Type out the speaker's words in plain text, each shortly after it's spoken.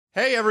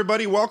Hey,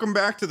 everybody, welcome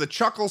back to the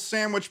Chuckle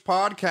Sandwich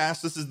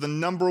Podcast. This is the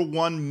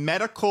 #1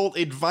 medical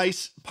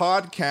advice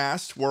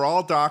podcast. We're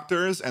all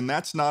doctors, and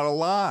that's not a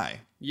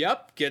lie.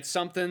 Yep, get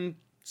something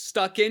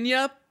stuck in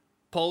you,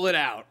 pull it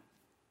out.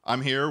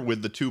 I'm here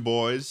with the two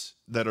boys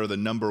that are the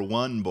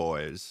 #1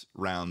 boys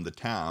round the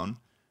town.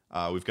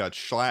 We've got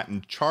Schlatt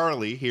and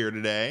Charlie here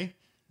today.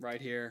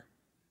 Right here.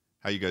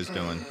 How you guys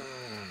doing?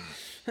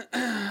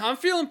 I'm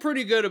feeling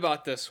pretty good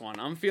about this one.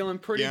 I'm feeling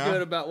pretty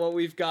good about what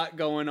we've got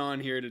going on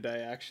here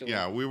today, actually.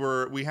 Yeah,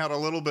 we had a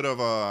little bit of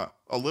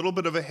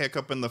a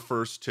hiccup in the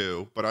first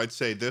two, but I'd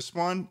say this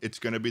one, it's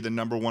going to be the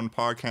 #1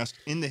 podcast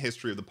in the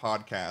history of the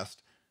podcast.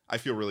 I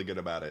feel really good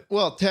about it.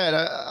 Well, Ted,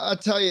 I'll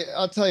tell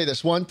you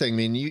this one thing. I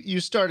mean, you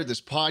started this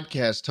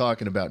podcast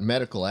talking about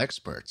medical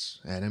experts,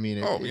 and I mean,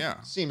 it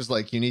seems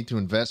like you need to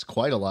invest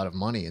quite a lot of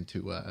money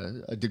into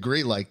a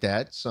degree like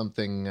that.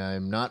 Something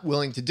I'm not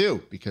willing to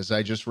do because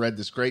I just read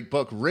this great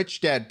book, Rich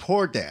Dad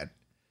Poor Dad,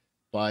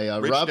 by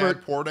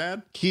Robert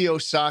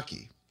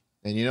Kiyosaki,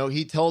 and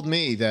he told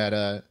me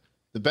that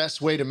the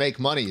best way to make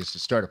money is to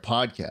start a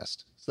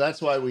podcast. So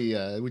that's why we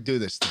do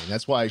this thing.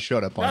 That's why I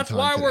showed up on time. That's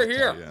why we're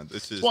here. Yeah,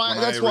 that's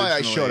why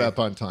I showed up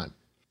on time.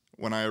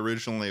 When I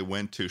originally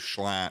went to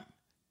Schlatt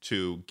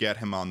to get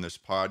him on this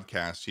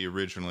podcast, he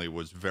originally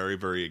was very,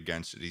 very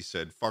against it. He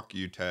said, "Fuck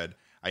you, Ted.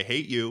 I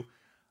hate you.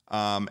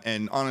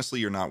 And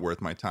honestly, you're not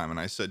worth my time." And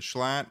I said,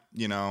 "Schlatt,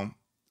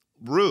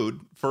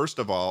 rude, first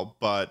of all,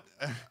 but..."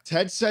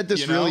 Ted said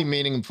this really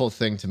meaningful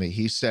thing to me.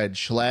 He said,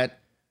 "Schlatt,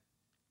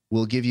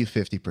 we'll give you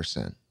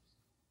 50%.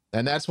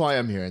 And that's why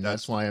I'm here, and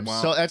that's why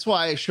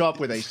I show up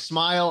with a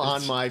smile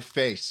on my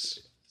face.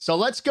 So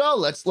let's go.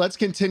 Let's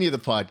continue the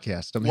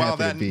podcast. I'm happy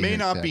to be here. While that may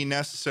not be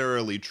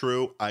necessarily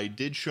true, I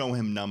did show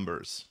him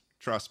numbers.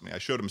 Trust me, I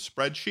showed him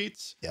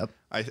spreadsheets. Yep.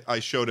 I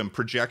showed him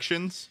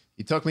projections.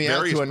 He took me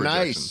out to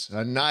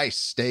a nice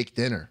steak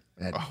dinner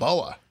at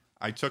Boa.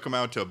 I took him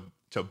out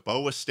to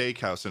Boa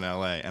Steakhouse in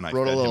LA, and I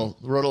wrote a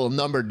little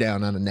number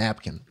down on a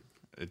napkin.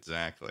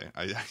 Exactly.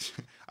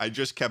 I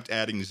just kept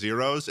adding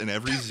zeros, and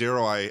every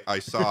zero I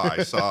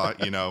saw,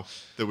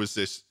 there was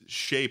this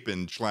shape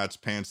in Schlatt's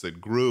pants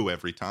that grew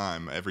every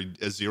time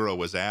a zero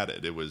was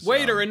added. It was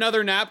waiter,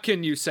 another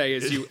napkin, you say,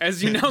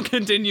 as you now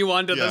continue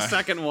on to the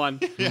second one.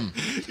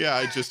 Yeah,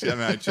 I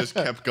just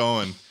kept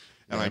going,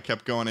 and I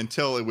kept going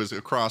until it was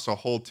across a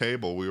whole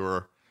table.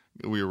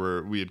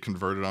 We had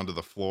converted onto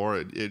the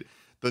floor.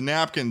 The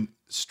napkin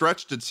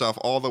stretched itself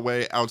all the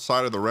way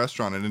outside of the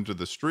restaurant and into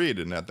the street.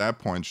 And at that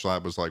point,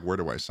 Schlatt was like, "Where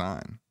do I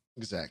sign?"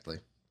 Exactly.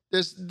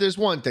 There's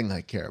one thing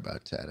I care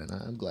about, Ted, and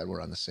I'm glad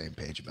we're on the same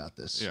page about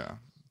this. Yeah.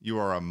 You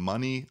are a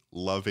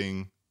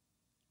money-loving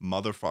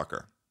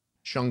motherfucker.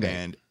 Shunga.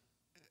 And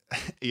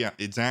yeah,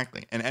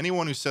 exactly. And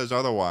anyone who says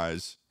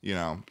otherwise,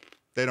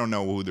 they don't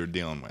know who they're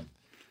dealing with.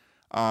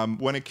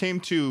 When it came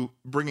to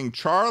bringing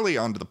Charlie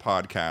onto the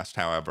podcast,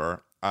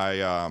 however,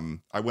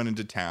 I went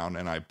into town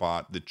and I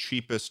bought the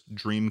cheapest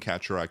dream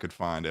catcher I could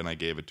find, and I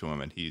gave it to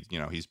him, and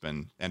he's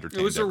been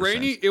entertained. It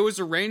was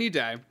a rainy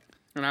day,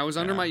 and I was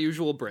under my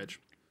usual bridge.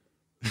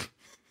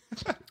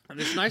 And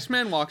this nice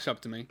man walks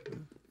up to me,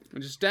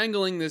 and just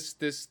dangling this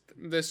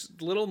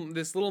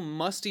little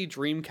musty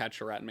dream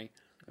catcher at me.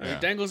 And he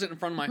dangles it in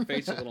front of my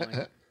face a little.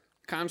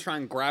 Kind of try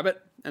and grab it,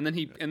 and then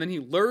he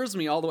lures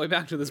me all the way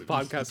back to this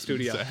podcast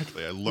studio.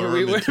 Exactly, I lure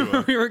him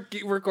into we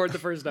record the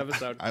first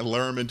episode. I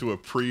lure him into a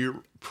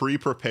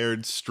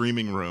pre-prepared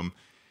streaming room,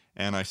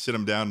 and I sit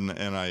him down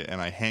and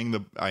I hang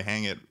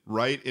it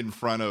right in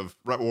front of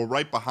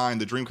right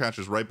behind the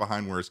Dreamcatcher's, right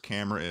behind where his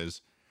camera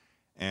is,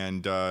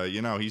 and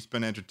he's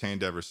been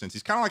entertained ever since.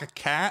 He's kind of like a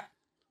cat.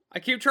 I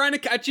keep trying to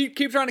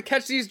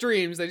catch these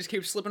dreams. They just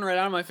keep slipping right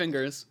out of my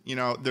fingers.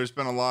 There's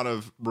been a lot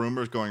of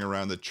rumors going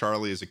around that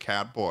Charlie is a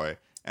cat boy.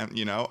 And,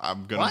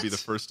 I'm going to be the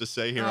first to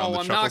say here on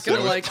the Chuckle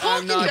Sandwich.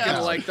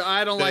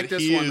 I don't like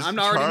this one. I'm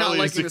already not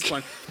liking this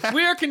one.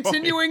 We are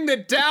continuing the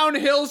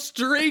downhill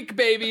streak,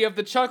 baby, of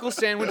the Chuckle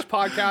Sandwich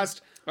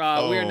Podcast. We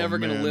are never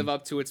going to live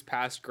up to its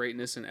past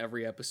greatness, and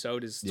every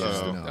episode is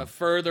just a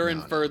further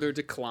and further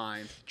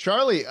decline.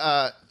 Charlie,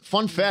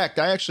 fun fact,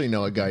 I actually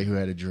know a guy who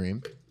had a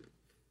dream.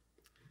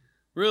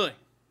 Really?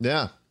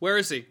 Yeah. Where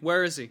is he?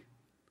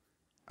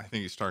 I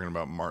think he's talking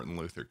about Martin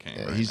Luther King.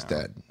 Yeah, he's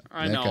dead.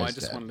 I know. I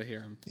just wanted to hear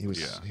him. He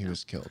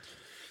was killed.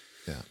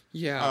 Yeah.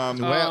 Yeah.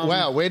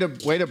 Wow. Way to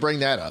bring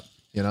that up.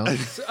 Way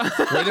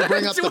to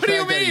bring up the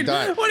fact that he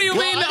died. What do you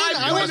mean?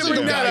 I wasn't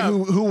the guy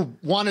who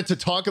wanted to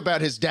talk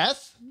about his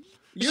death.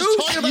 You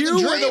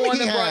were the one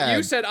that brought.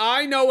 You said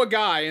I know a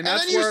guy, and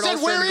that's where it all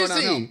started going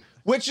downhill.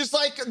 Which is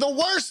like the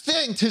worst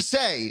thing to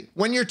say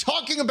when you're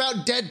talking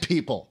about dead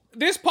people.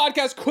 This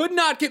podcast could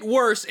not get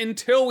worse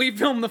until we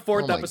filmed the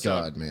fourth episode. Oh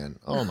my God, man.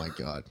 Oh my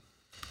God.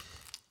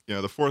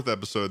 The fourth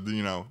episode,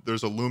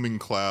 there's a looming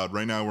cloud.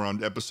 Right now we're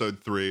on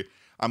episode 3.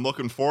 I'm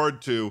looking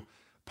forward to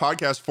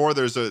podcast 4.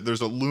 There's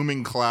a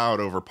looming cloud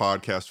over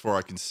podcast 4.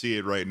 I can see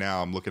it right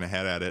now. I'm looking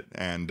ahead at it,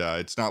 and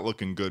it's not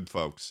looking good,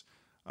 folks.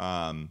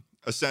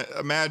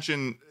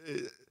 Imagine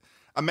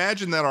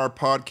that our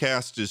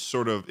podcast is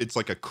it's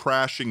like a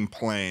crashing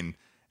plane,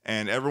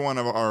 And every one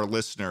of our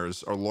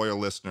listeners, our loyal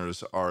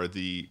listeners, are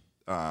the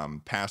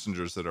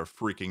passengers that are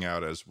freaking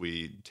out as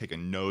we take a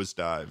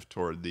nosedive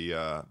toward the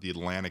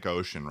Atlantic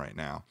Ocean right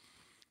now.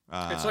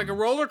 It's like a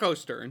roller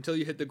coaster until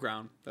you hit the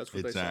ground. That's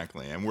what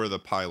exactly. And we're the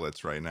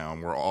pilots right now,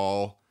 and we're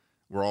all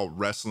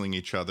wrestling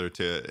each other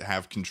to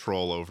have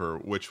control over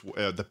which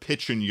the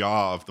pitch and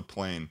yaw of the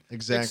plane.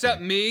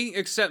 Exactly.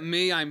 Except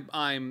me,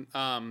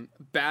 I'm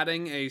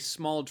batting a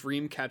small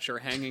dream catcher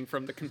hanging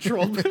from the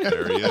control.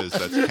 There he is.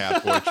 That's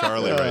Catboy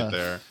Charlie right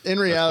there. In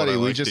reality,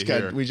 we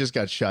just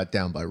got shot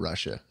down by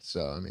Russia.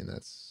 So I mean,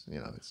 that's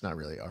it's not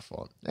really our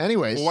fault.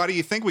 Anyways, well, why do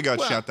you think we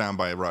got shot down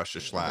by Russia,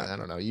 Schlatt? I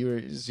don't know.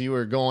 You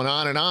were going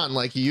on and on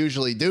like you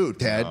usually do,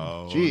 Ted.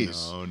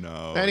 Jeez.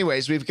 No.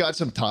 Anyways, we've got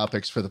some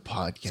topics for the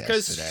podcast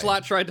because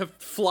Schlatt tried to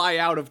fly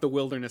out of the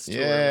wilderness tour,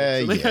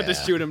 so they had to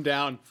shoot him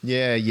down.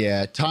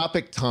 Yeah.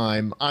 Topic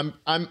time. I'm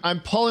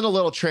pulling a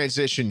little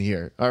transition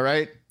here. All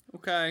right.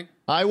 Okay.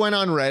 I went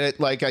on Reddit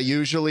like I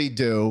usually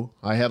do.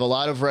 I have a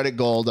lot of Reddit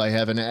Gold. I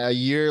have a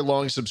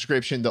year-long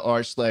subscription to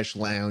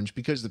r/lounge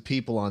because the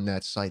people on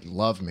that site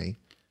love me.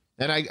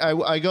 And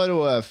I go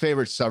to a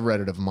favorite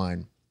subreddit of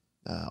mine,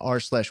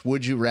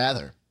 r/would you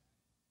rather.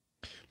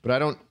 But I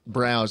don't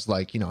browse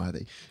like, how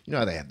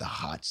they have the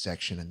hot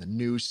section and the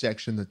news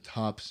section, the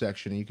top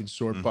section, and you can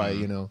sort by,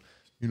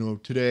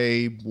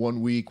 today,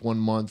 1 week, 1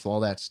 month,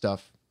 all that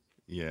stuff.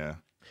 Yeah.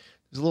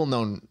 There's a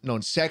little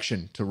known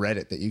section to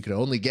Reddit that you could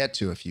only get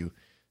to if you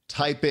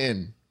type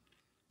in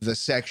the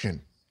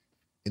section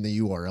in the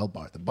URL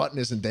bar. The button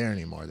isn't there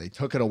anymore. They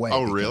took it away.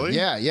 Oh, really?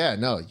 Yeah.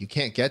 No, you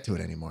can't get to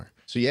it anymore.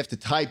 So you have to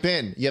type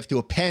in, you have to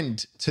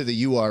append to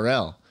the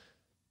URL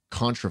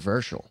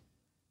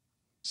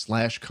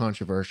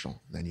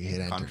controversial/controversial. Then you hit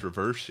enter.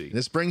 Controversy.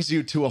 This brings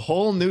you to a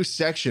whole new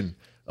section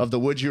of the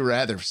Would You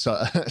Rather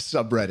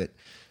subreddit.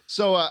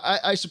 So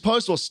I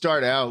suppose we'll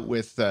start out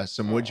with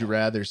some Would You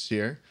Rathers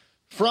here.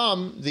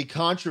 From the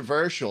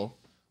controversial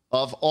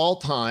of all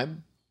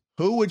time,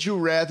 who would you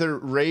rather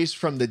raise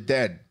from the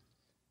dead?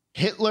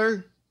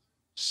 Hitler,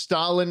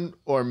 Stalin,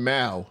 or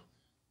Mao?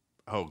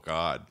 Oh,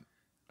 God.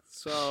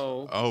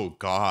 So.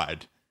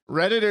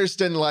 Redditors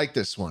didn't like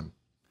this one.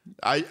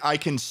 I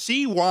can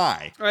see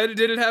why.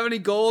 Did it have any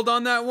gold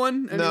on that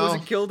one? And no. Was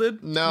it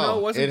gilded? No,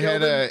 it wasn't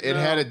gilded. It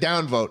had a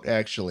downvote,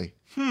 actually.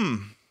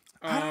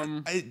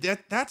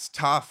 That's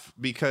tough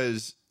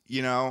because,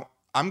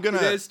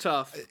 It is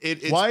tough.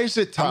 Why is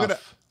it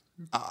tough?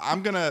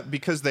 I'm gonna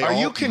because they are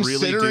all you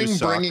considering really do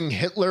suck. Bringing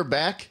Hitler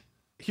back?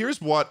 Here's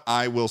what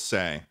I will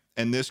say,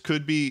 and this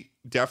could be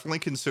definitely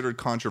considered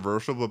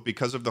controversial, but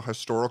because of the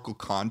historical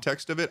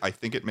context of it, I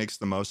think it makes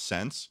the most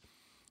sense.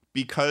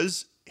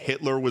 Because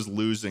Hitler was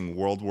losing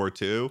World War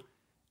II,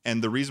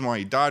 and the reason why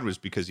he died was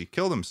because he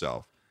killed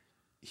himself.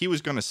 He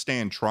was going to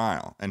stand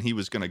trial, and he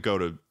was going to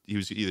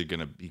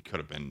he could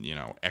have been,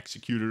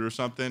 executed or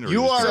something. Or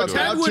you are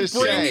about to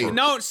say.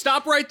 No,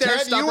 stop right there.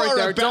 Ted, stop right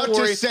there. About Don't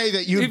worry. to say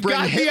that you'd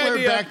bring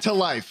Hitler back to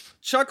life.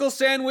 Chuckle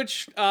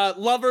sandwich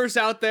lovers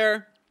out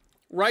there,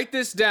 write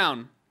this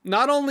down.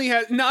 Not only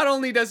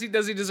does he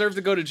deserve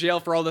to go to jail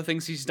for all the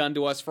things he's done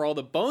to us, for all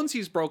the bones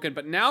he's broken,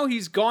 but now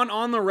he's gone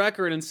on the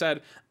record and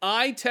said,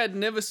 I, Ted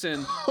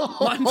Nivison,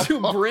 want to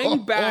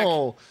bring back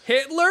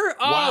Hitler?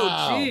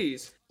 Oh,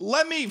 jeez.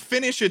 Let me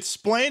finish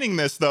explaining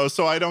this, though,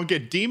 so I don't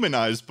get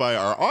demonized by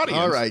our audience.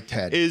 All right,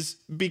 Ted. Is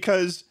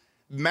because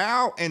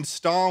Mao and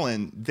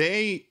Stalin,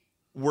 I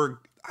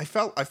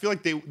feel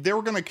like they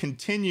were going to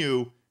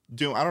continue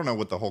doing, I don't know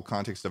what the whole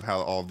context of how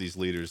all of these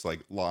leaders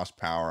like lost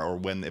power or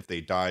if they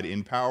died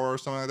in power or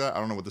something like that. I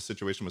don't know what the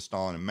situation with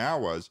Stalin and Mao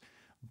was,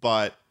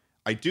 but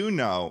I do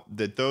know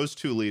that those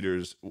two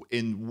leaders,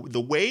 in the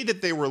way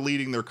that they were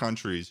leading their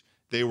countries,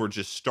 they were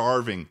just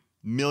starving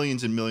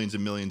millions and millions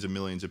and millions and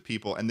millions of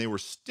people, and they were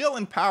still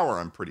in power,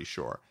 I'm pretty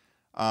sure.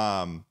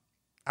 I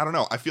don't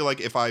know. I feel like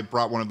if I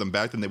brought one of them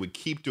back, then they would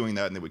keep doing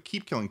that and they would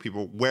keep killing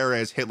people,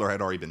 whereas Hitler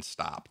had already been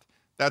stopped.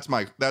 That's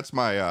my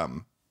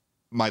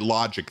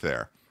logic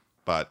there.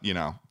 But,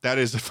 that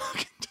is a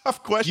fucking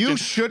tough question. You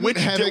shouldn't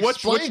have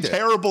explained it. Which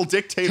terrible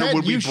dictator Ted,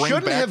 would we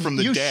bring back from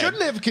the dead? You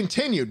shouldn't have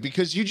continued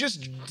because you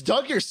just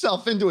dug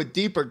yourself into a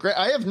deeper grave.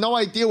 I have no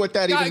idea what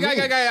that even means.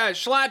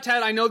 Schlatt,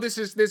 Ted, I know this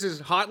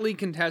is hotly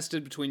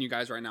contested between you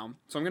guys right now.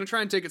 So I'm going to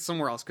try and take it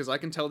somewhere else because I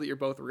can tell that you're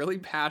both really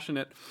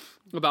passionate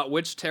about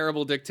which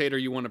terrible dictator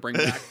you want to bring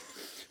back.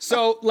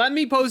 So let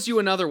me pose you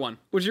another one.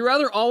 Would you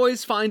rather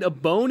always find a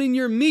bone in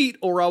your meat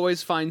or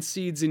always find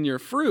seeds in your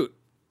fruit?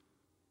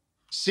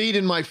 Seed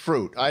in my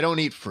fruit. I don't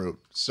eat fruit,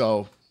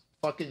 so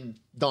fucking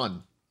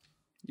done.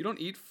 You don't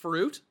eat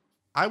fruit?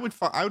 I would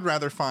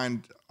rather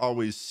find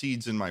always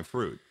seeds in my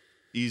fruit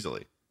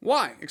easily.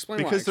 Why? Explain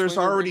why. Because there's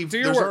already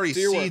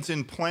seeds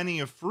in plenty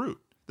of fruit.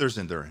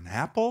 They're in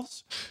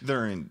apples.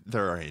 They're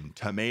in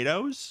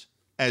tomatoes,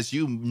 as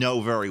you know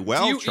very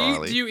well,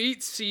 Charlie. Do you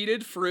eat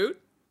seeded fruit?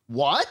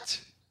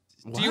 What?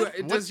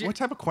 What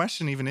type of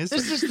question even is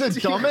this? This is the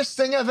dumbest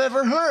thing I've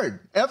ever heard.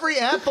 Every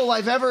apple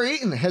I've ever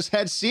eaten has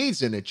had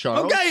seeds in it,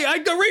 Charles. Okay,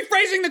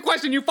 rephrasing the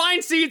question. You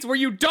find seeds where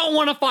you don't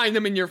want to find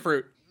them in your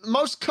fruit.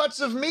 most cuts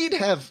of meat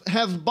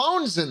have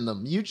bones in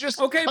them. You just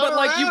okay, cut but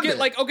like you around get it.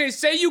 like okay,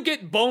 say you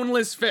get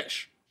boneless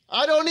fish.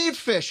 I don't eat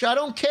fish. I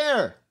don't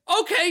care.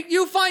 Okay,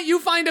 you find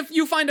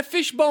a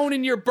fish bone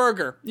in your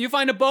burger. You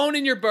find a bone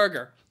in your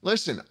burger.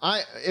 Listen,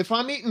 if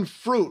I'm eating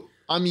fruit,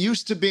 I'm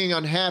used to being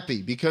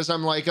unhappy because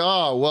I'm like,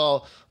 oh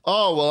well,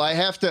 I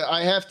have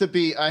to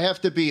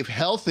be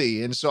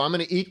healthy, and so I'm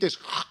gonna eat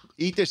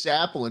this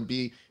apple and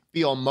be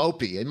all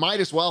mopey. It might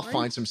as well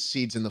find some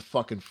seeds in the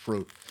fucking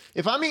fruit.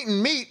 If I'm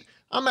eating meat,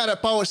 I'm at a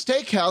Boa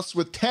Steakhouse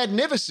with Ted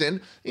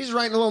Nivison. He's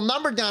writing a little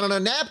number down on a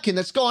napkin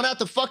that's going out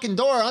the fucking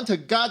door onto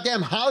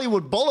goddamn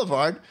Hollywood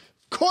Boulevard.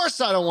 Of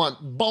course I don't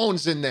want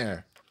bones in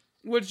there.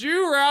 Would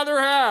you rather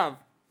have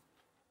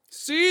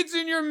seeds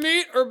in your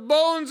meat or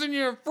bones in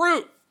your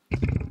fruit?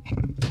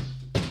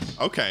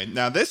 Okay,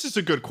 now this is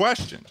a good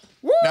question.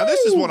 Woo! Now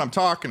this is what I'm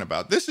talking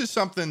about. This is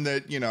something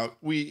that,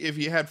 if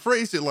you had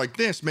phrased it like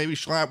this, maybe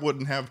Schlapp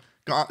wouldn't have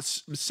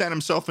sent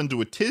himself into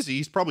a tizzy.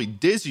 He's probably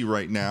dizzy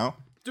right now.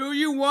 Do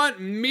you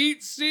want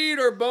meat seed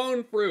or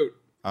bone fruit?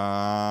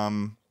 Tell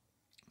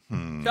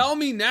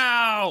me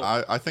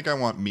now. I think I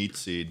want meat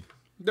seed.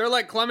 They're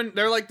like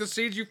the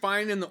seeds you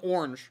find in the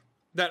orange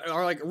that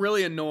are like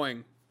really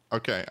annoying.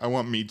 Okay, I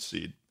want meat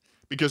seed.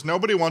 Because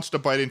nobody wants to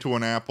bite into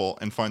an apple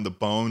and find the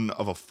bone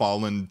of a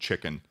fallen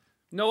chicken.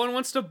 No one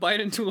wants to bite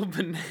into a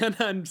banana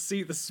and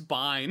see the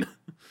spine.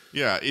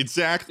 Yeah,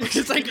 exactly.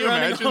 It's like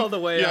running all the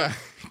way up.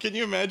 Can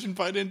you imagine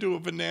biting into a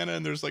banana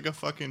and there's like a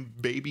fucking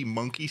baby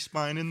monkey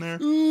spine in there?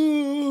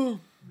 Ooh.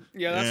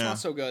 Yeah, that's not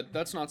so good.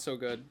 That's not so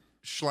good.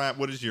 Schlapp,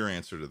 what is your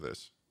answer to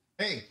this?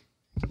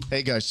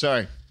 Hey guys,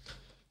 sorry,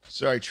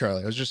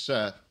 Charlie. I was just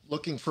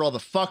looking for all the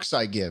fucks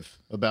I give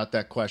about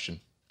that question.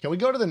 Can we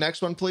go to the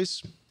next one,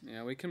 please?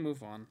 Yeah, we can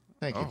move on.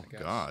 Thank you. Oh,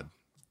 God.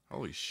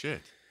 Holy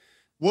shit.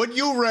 Would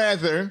you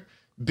rather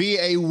be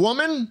a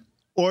woman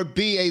or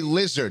be a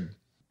lizard?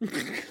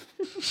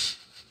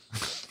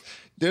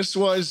 This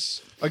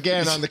was,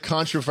 again, on the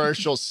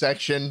controversial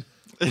section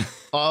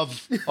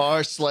of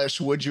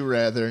r/would you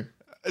rather.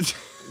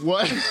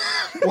 What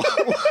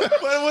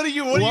would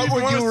you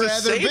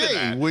rather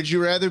be? Would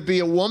you rather be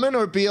a woman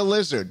or be a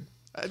lizard?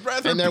 I'd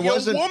rather be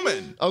a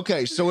woman.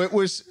 Okay, so it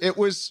was.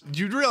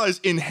 You realize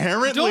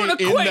inherently don't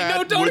equate. in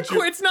that, don't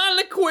equate. It's not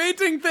an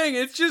equating thing.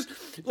 It's just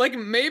like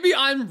maybe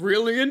I'm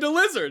really into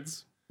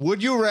lizards.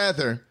 Would you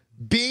rather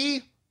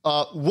be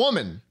a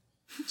woman?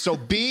 So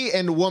 "be"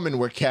 and "woman"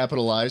 were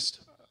capitalized,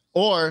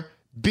 or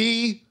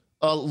be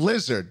a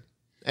lizard,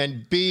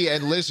 and "be"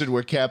 and "lizard"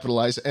 were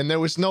capitalized, and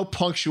there was no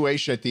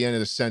punctuation at the end of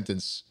the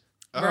sentence.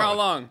 For how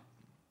long?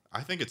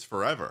 I think it's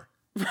forever.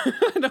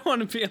 I don't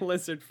want to be a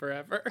lizard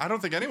forever. I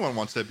don't think anyone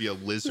wants to be a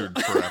lizard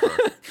forever.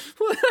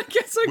 Well, I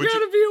guess I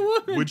gotta be a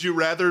woman. Would you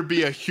rather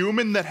be a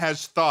human that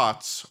has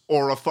thoughts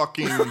or a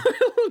fucking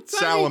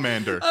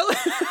salamander?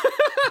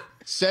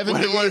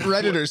 78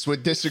 Redditors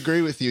would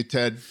disagree with you,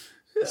 Ted.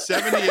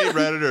 78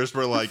 Redditors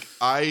were like,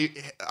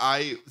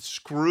 I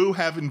screw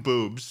having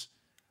boobs.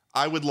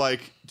 I would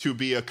like to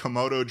be a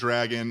Komodo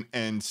dragon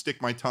and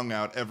stick my tongue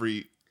out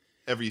every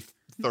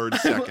third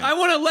second. I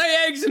want to lay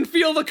eggs and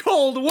feel the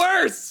cold.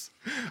 Worse.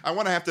 I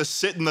want to have to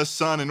sit in the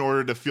sun in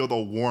order to feel the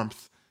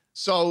warmth.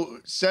 So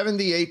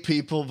 78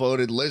 people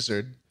voted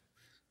lizard.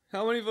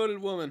 How many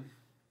voted woman?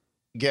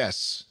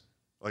 Guess.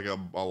 Like a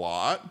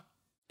lot?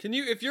 Can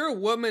you, if you're a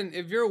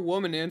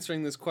woman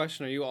answering this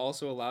question, are you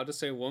also allowed to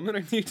say woman,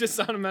 or do you just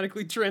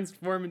automatically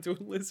transform into a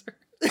lizard?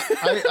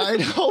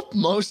 I'd hope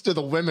most of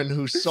the women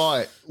who saw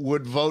it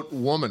would vote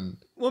woman.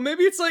 Well,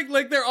 maybe it's like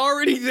they're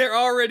already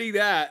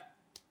that.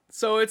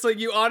 So it's like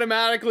you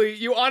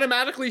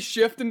automatically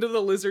shift into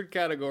the lizard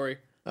category.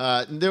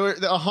 There were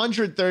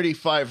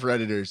 135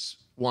 Redditors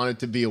wanted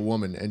to be a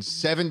woman, and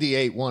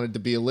 78 wanted to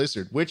be a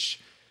lizard, which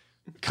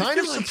kind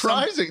of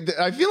surprising.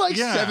 I feel like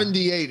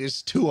 78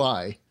 is too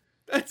high.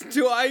 That's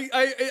too.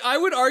 I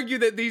would argue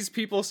that these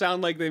people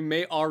sound like they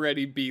may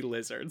already be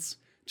lizards,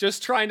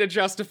 just trying to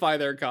justify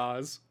their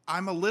cause.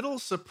 I'm a little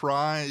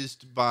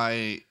surprised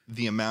by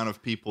the amount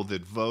of people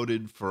that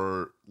voted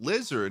for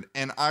lizard,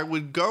 and I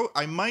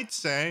might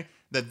say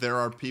that there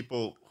are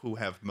people who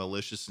have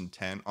malicious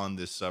intent on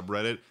this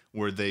subreddit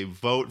where they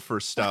vote for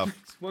stuff.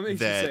 What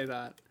makes you say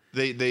that?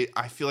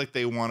 I feel like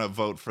they want to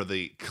vote for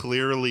the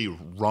clearly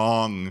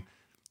wrong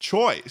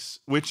choice,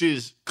 which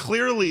is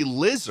clearly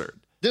lizard.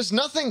 There's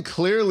nothing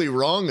clearly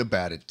wrong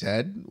about it,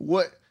 Ted.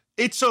 What?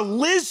 It's a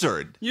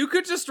lizard. You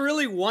could just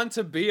really want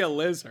to be a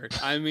lizard.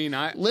 I mean,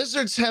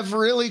 lizards have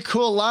really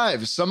cool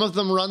lives. Some of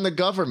them run the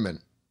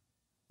government.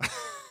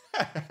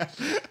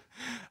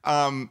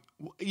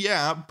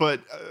 Yeah,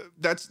 but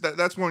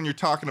that's when you're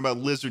talking about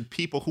lizard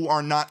people who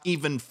are not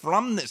even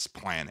from this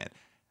planet.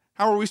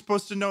 How are we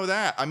supposed to know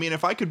that? I mean,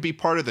 if I could be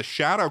part of the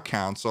Shadow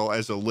Council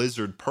as a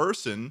lizard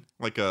person,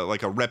 like a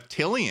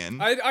reptilian,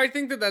 I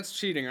think that's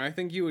cheating. I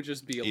think you would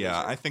just be a lizard.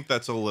 Yeah, I think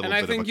that's a little. And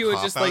bit I think of a you would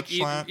just like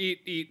cop-out,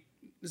 eat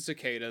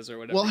cicadas or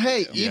whatever. Well,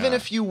 hey, even Yeah.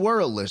 if you were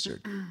a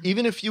lizard,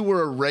 even if you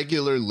were a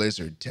regular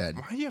lizard, Ted.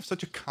 Why do you have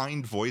such a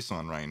kind voice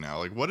on right now?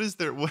 Like, what is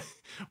there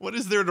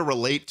to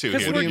relate to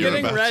Because here? we're that you're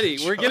getting about to ready.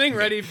 We're show getting me?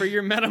 ready for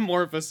your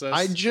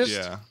metamorphosis.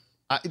 Yeah.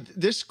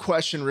 This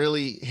question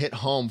really hit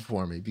home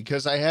for me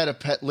because I had a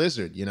pet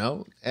lizard,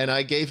 and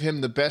I gave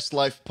him the best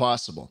life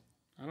possible.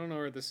 I don't know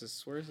where this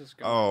is. Where is this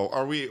going?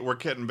 Oh, we're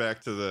getting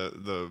back to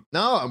the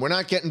No, we're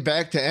not getting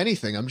back to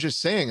anything. I'm just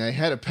saying I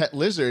had a pet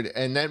lizard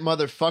and that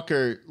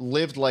motherfucker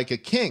lived like a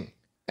king.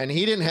 And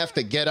he didn't have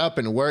to get up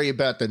and worry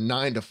about the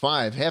 9 to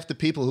 5. Half the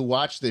people who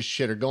watch this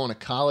shit are going to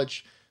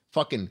college,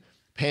 fucking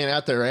paying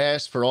out their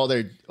ass for all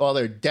their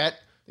debt.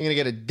 They're gonna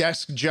get a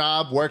desk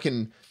job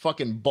working.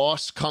 Fucking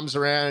boss comes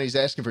around, he's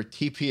asking for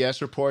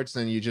TPS reports,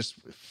 and you just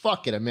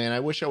fuck it, man.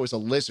 I wish I was a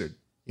lizard,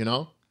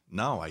 No,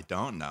 I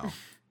don't know.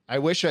 I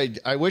wish I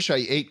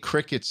ate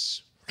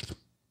crickets.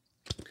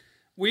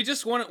 We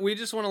just want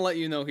to let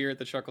you know here at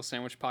the Chuckle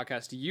Sandwich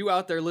Podcast, you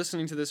out there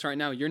listening to this right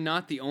now, you're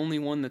not the only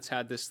one that's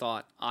had this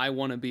thought. I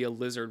want to be a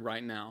lizard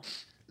right now.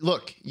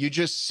 Look, you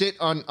just sit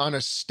on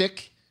a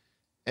stick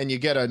and you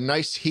get a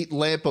nice heat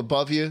lamp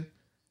above you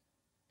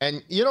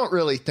and you don't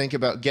really think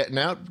about getting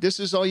out. This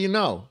is all you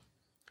know.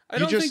 I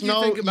don't think you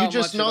think about you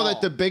just much know at that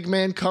all. the big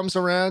man comes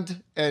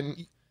around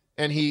and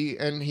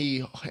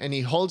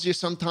he holds you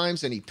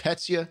sometimes and he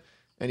pets you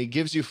and he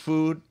gives you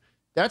food.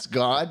 That's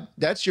God.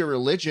 That's your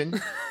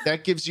religion.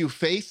 That gives you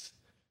faith.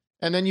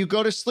 And then you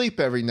go to sleep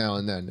every now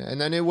and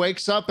then it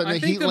wakes up and the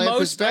heat lamp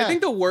is back. I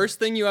think the worst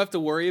thing you have to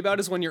worry about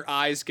is when your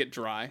eyes get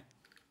dry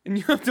and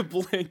you have to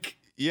blink.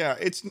 Yeah,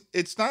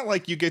 it's not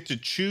like you get to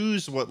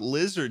choose what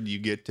lizard you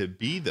get to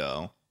be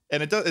though.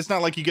 And it's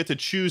not like you get to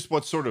choose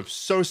what sort of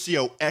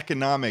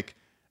socioeconomic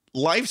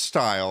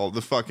lifestyle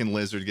the fucking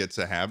lizard gets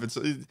to have. It's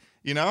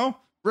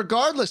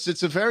Regardless,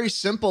 it's a very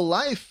simple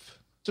life.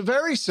 It's a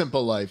very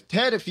simple life.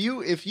 Ted, if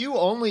you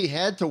only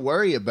had to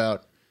worry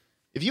about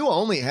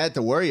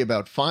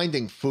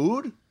finding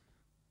food,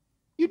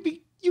 you'd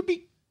be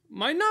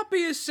Might not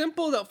be as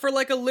simple though for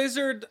like a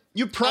lizard.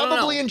 you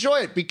probably enjoy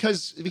it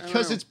because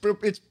it's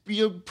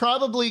you're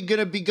probably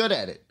gonna be good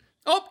at it.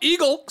 Oh,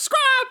 eagle,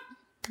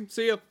 scrap.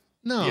 See ya.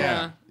 No.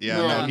 Yeah.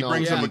 No, No, he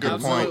brings up a good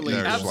point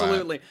there.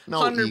 Absolutely.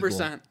 No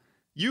 100%.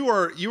 You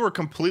are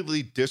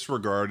completely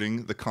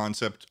disregarding the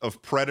concept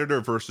of predator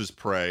versus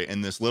prey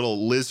in this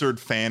little lizard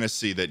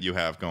fantasy that you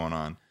have going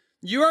on.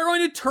 You are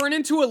going to turn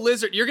into a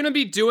lizard. You're going to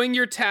be doing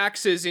your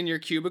taxes in your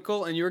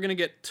cubicle, and you're going to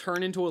get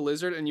turned into a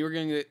lizard, and you're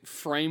going to get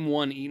frame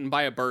one eaten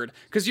by a bird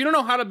because you don't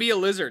know how to be a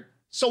lizard.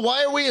 So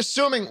why are we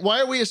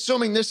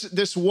assuming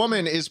this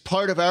woman is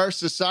part of our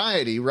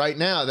society right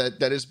now that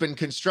has been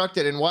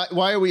constructed, and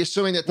why are we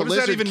assuming that the What does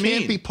that lizard even can't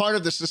mean? be part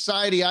of the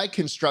society I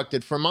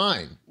constructed for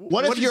mine? What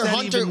What if does you're that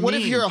hunter? even What if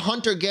mean? you're a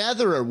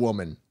hunter-gatherer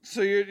woman?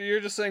 So you're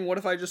just saying, what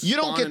if I just You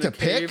don't spawn get in to a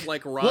cave pick.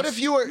 like Russ? What if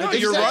you were? No,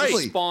 you're right.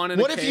 exactly. Spawn in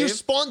What a if you cave?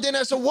 spawned in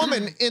as a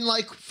woman in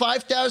like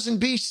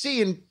 5000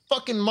 BC and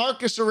fucking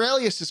Marcus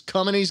Aurelius is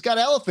coming? And he's got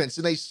elephants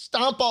and they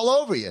stomp all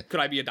over you. Could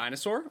I be a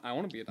dinosaur? I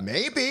want to be a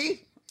dinosaur.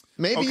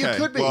 Maybe you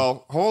could be.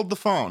 Well, hold the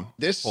phone.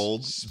 This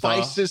hold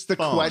spices the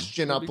phone.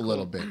 question up That'd a be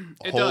little cool. bit.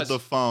 It Hold does. the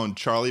phone.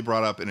 Charlie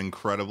brought up an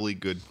incredibly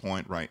good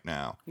point right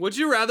now. Would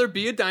you rather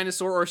be a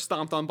dinosaur or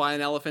stomped on by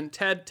an elephant?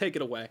 Ted, take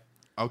it away.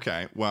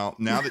 Okay, well,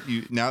 now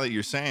that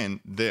you're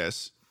saying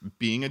this,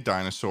 being a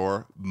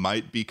dinosaur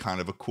might be kind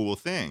of a cool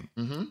thing.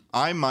 Mm-hmm.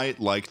 I might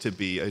like to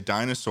be a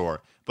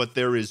dinosaur, but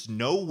there is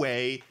no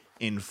way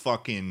in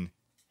fucking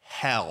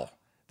hell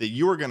that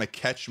you are going to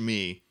catch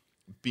me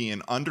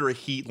being under a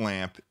heat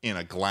lamp in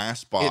a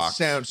glass box It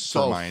sounds for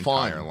so my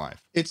fun. entire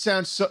life. It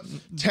sounds so.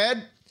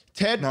 Ted,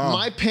 No.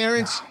 my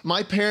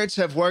parents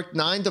have worked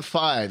 9 to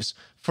 5s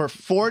for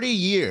 40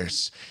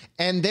 years,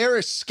 and their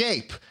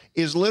escape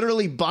is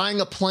literally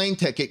buying a plane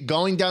ticket,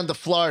 going down to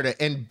Florida,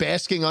 and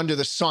basking under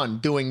the sun,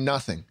 doing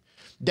nothing.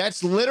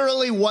 That's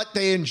literally what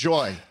they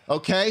enjoy.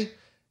 Okay,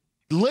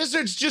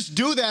 lizards just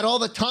do that all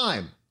the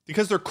time.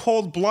 Because they're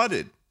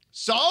cold-blooded.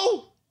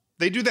 So.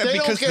 They do that They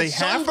don't because get they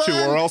have to,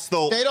 sunburned. or else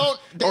they'll They don't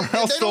move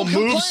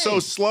complain. so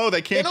slow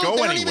they can't go They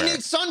don't anywhere. even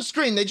need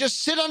sunscreen. They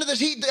just sit under the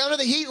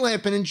heat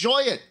lamp and enjoy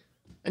it.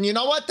 And you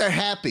know what? They're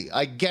happy.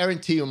 I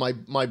guarantee you,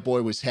 my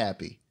boy was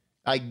happy.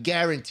 I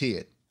guarantee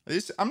it.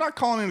 I'm not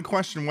calling into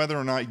question whether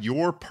or not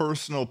your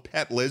personal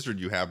pet lizard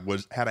you have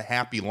had a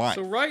happy life.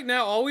 So right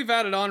now, all we've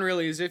added on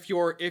really is if you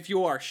are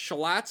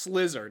Schlatt's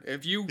lizard.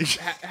 If you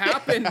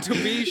happen to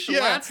be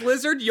Schlatt's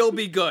lizard, you'll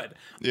be good.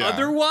 Yeah.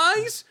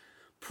 Otherwise,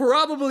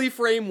 probably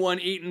frame one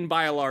eaten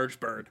by a large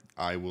bird.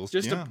 I will.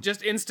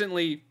 Just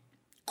instantly.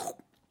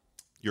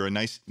 You're a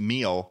nice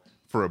meal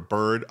for a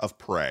bird of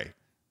prey,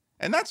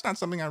 and that's not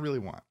something I really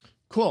want.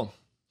 Cool.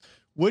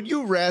 Would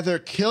you rather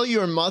kill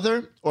your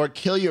mother or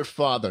kill your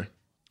father?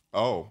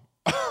 Oh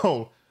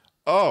no!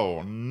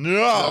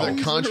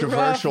 Another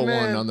controversial rough,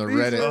 one man. on the These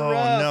Reddit.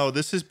 are- Oh no!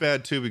 This is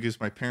bad too because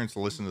my parents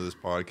listen to this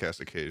podcast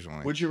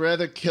occasionally. Would you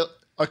rather kill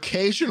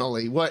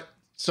occasionally? What?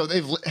 So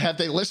have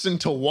they listened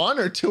to 1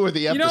 or 2 of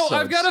the You episodes? know,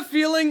 I've got a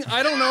feeling.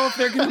 I don't know if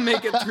they're gonna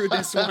make it through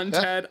this one,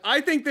 Ted.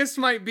 I think this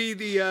might be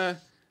the.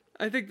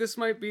 I think this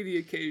might be the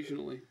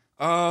occasionally.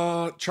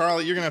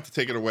 Charlie, you're gonna have to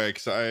take it away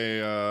because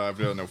I've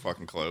got no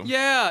fucking clue.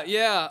 Yeah.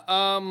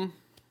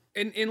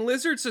 In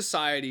lizard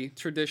society,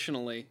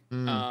 traditionally,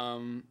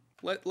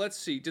 let's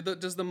see.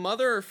 Does the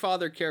mother or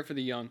father care for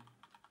the young?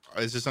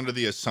 Is this under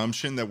the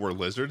assumption that we're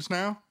lizards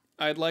now?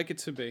 I'd like it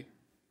to be.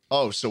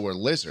 Oh, so we're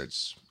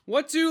lizards.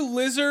 What do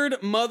lizard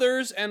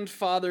mothers and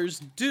fathers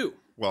do?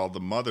 Well, the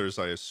mothers,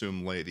 I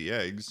assume, lay the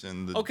eggs,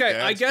 and the okay.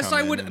 dads I guess come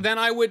I in would.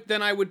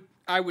 and-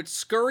 I would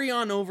scurry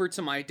on over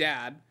to my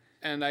dad,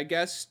 and I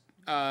guess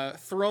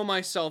throw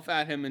myself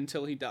at him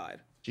until he died.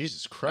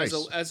 Jesus Christ!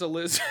 As a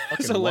lizard.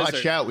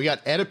 Watch out! We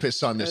got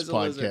Oedipus on this As a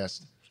lizard.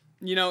 podcast.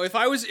 You know, if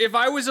I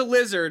was a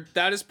lizard,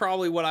 that is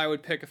probably what I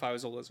would pick if I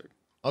was a lizard.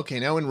 Okay,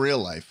 now in real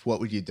life, what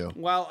would you do?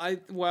 Well,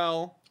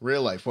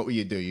 Real life, what would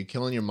you do? You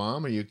killing your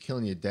mom or you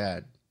killing your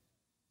dad?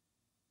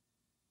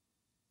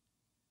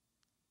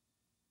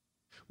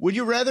 Would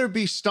you rather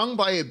be stung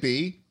by a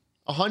bee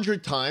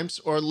 100 times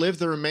or live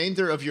the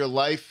remainder of your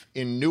life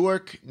in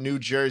Newark, New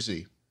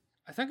Jersey?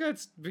 I think I'd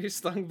be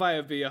stung by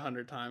a bee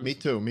 100 times. Me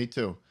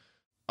too.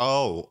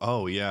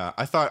 Oh, yeah.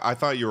 I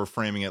thought you were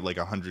framing it like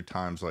 100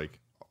 times, like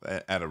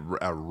at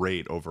a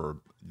rate over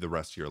the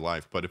rest of your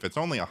life. But if it's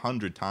only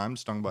 100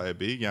 times stung by a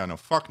bee, yeah, no,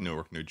 fuck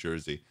Newark, New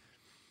Jersey.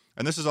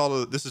 And this is all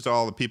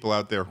the people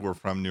out there who are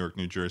from Newark,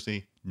 New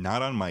Jersey.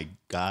 Not on my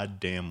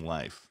goddamn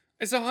life.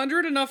 Is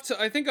 100 enough to?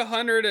 I think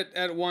 100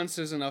 at once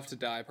is enough to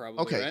die, probably.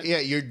 Okay, right? yeah,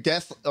 you're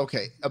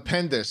Okay,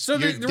 append this. So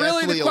you're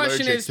really the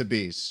question allergic is to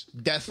bees.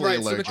 Deathly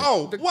allergic.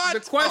 What?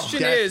 The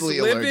question Oh, is, deathly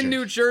live allergic. in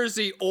New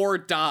Jersey or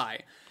die.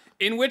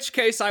 In which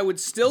case, I would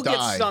still get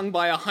Die. stung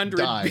by 100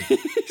 Die. bees.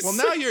 Well,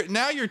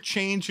 now you're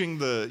changing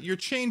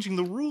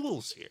the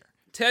rules here.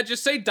 Ted,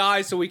 just say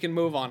die so we can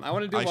move on. I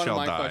want to do I one of shall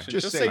my die.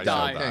 questions. Just say say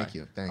die. die. Thank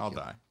you. I'll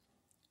die.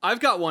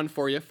 I've got one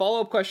for you.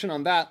 Follow-up question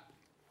on that.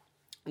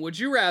 Would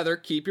you rather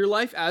keep your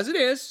life as it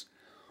is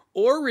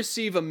or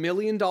receive $1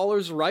 million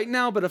right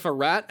now, but if a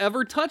rat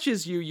ever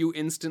touches you, you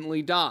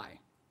instantly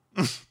die?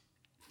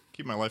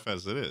 Keep my life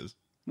as it is.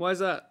 Why is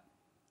that?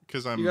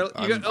 Because I'm You're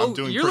doing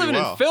living pretty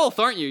well. in filth,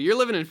 aren't you? You're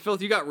living in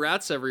filth. You got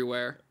rats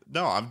everywhere.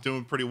 No, I'm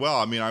doing pretty well.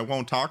 I mean, I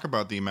won't talk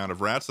about the amount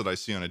of rats that I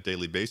see on a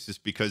daily basis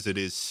because it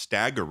is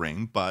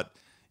staggering, but,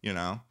 you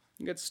know.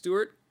 You got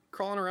Stuart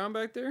crawling around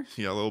back there?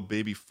 Yeah, little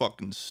baby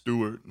fucking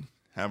Stuart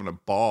having a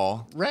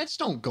ball. Rats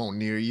don't go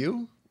near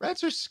you.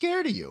 Rats are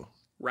scared of you.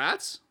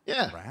 Rats?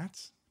 Yeah.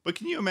 Rats? But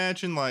can you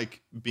imagine,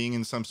 like, being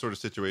in some sort of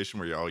situation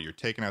where you're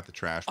taking out the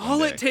trash one All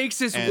day, it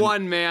takes is and-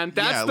 one, man.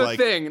 That's yeah, the like-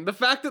 thing. The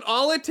fact that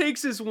all it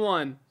takes is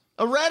one.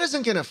 A rat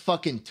isn't gonna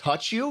fucking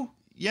touch you.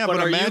 Yeah, But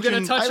but are you imagine...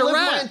 gonna touch I a lived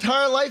rat? my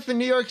entire life in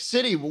New York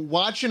City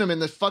watching them in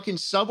the fucking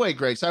subway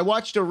grates. I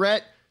watched a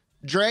rat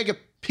drag a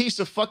piece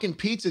of fucking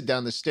pizza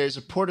down the stairs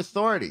of Port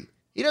Authority.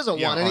 He doesn't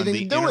Yeah, want on anything the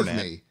to do with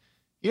internet. me.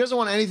 He doesn't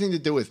want anything to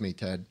do with me,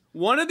 Ted.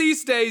 One of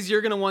these days,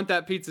 you're going to want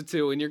that pizza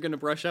too, and you're going to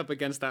brush up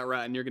against that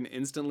rat, and you're going to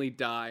instantly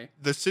die.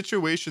 The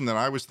situation that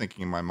I was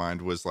thinking in my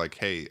mind was like,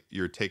 hey,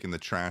 you're taking the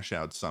trash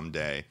out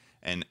someday,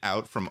 and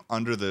out from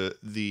under the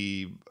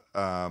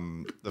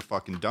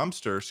fucking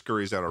dumpster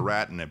scurries out a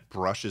rat, and it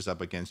brushes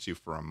up against you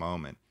for a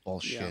moment.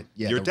 Bullshit.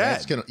 Yeah, You're the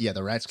rat's dead.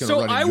 the rat's gonna So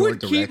run in I your would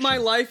direction. keep my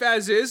life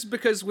as is,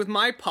 because with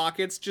my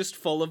pockets just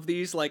full of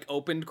these like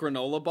opened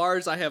granola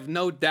bars, I have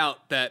no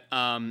doubt that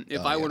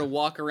if I were to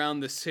walk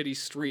around the city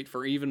street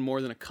for even more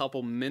than a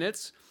couple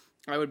minutes,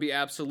 I would be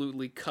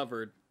absolutely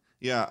covered.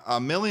 Yeah,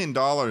 $1 million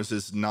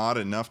is not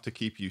enough to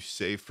keep you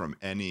safe from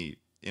any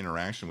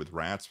interaction with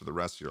rats for the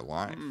rest of your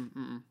life.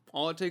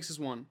 All it takes is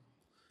one.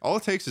 All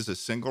it takes is a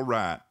single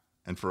rat,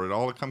 and for it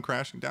all to come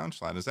crashing down,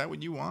 Schlatt. Is that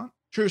what you want?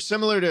 True,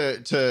 similar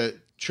to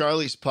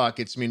Charlie's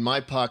pockets. I mean, my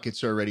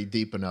pockets are already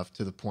deep enough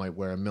to the point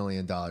where $1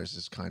 million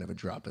is kind of a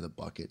drop in the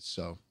bucket.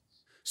 So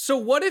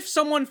what if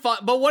someone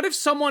what if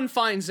someone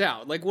finds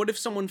out? Like, what if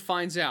someone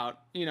finds out,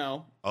 you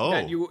know,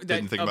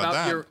 didn't think about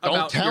that.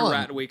 don't tell him.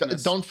 rat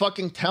weakness? Don't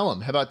fucking tell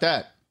him. How about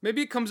that?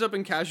 Maybe it comes up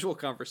in casual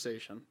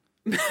conversation.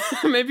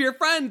 Maybe your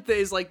friend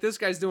is like, this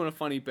guy's doing a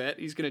funny bit.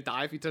 He's going to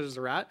die if he touches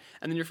a rat.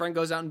 And then your friend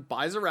goes out and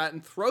buys a rat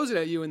and throws it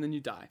at you, and then you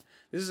die.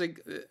 This is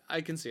I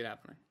can see it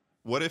happening.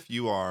 What if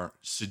you are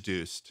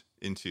seduced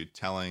into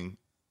telling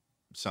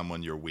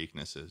someone your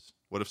weaknesses?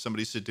 What if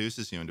somebody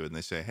seduces you into it and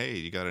they say, hey,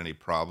 you got any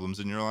problems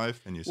in your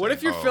life? And you say, What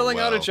if you're "Oh, filling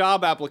out a well."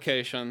 job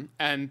application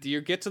and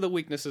you get to the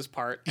weaknesses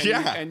part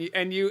and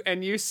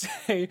you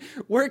say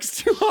works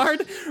too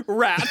hard,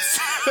 rats.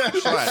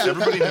 Right.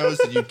 Everybody knows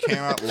that you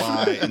cannot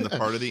lie in the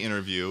part of the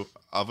interview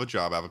of a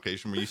job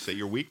application where you say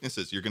your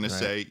weaknesses. You're going to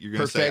say I care too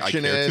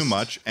Perfectionist.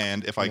 much,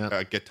 and if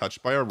I get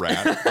touched by a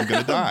rat, I'm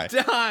going to die.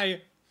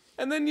 Die.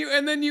 And then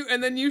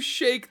you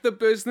shake the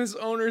business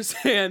owner's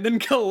hand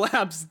and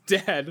collapse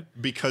dead.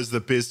 Because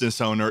the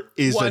business owner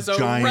is Was a a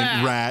giant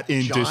rat. rat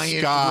in Giant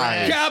disguise.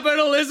 rat.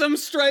 Capitalism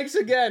strikes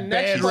again.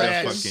 Next Bad He's a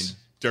question. rats. fucking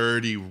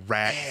dirty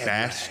rat Bad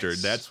bastard.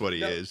 rats. That's what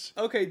he is.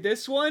 Okay,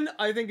 this one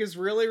I think is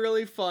really,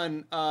 really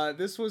fun.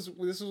 This was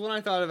one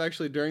I thought of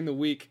actually during the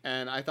week,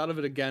 and I thought of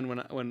it again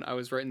when I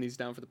was writing these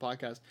down for the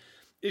podcast.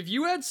 If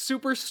you had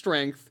super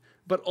strength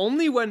but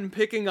only when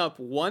picking up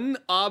one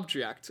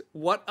object.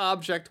 What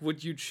object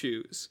would you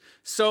choose?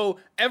 So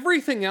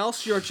everything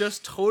else, you're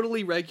just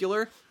totally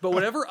regular, but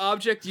whatever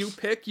object you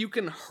pick, you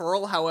can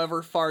hurl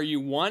however far you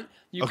want.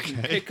 You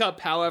can pick up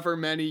however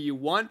many you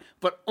want,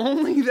 but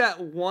only that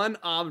one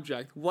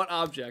object. What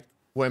object?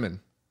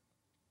 Women.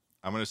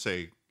 I'm going to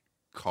say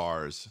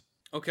cars.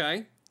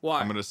 Okay.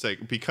 Why? I'm going to say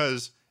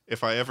because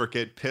if I ever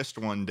get pissed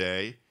one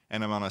day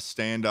and I'm on a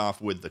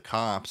standoff with the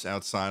cops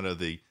outside of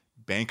the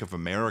Bank of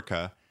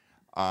America,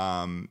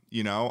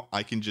 you know,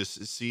 I can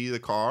just see the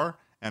car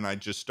and I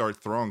just start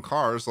throwing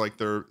cars like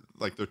they're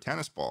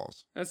tennis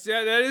balls.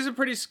 That is a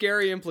pretty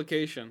scary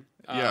implication.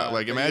 Yeah,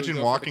 like imagine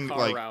walking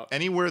like route.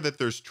 Anywhere that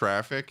there's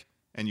traffic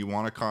and you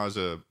want to cause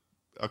a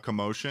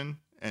commotion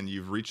and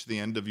you've reached the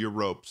end of your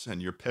ropes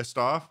and you're pissed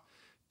off,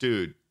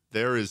 dude.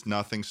 There is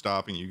nothing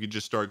stopping you. You could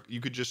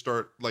just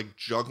start like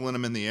juggling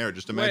them in the air.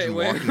 Just imagine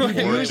walking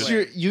forward.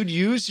 You'd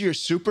use your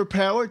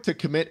superpower to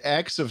commit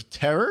acts of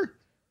terror?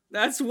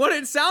 That's what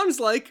it sounds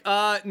like.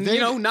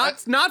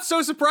 Not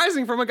so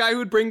surprising from a guy who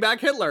would bring back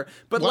Hitler.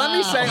 But let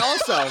me say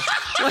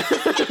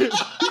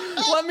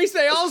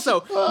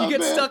also, you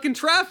get stuck in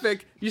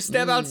traffic, you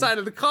step outside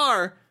of the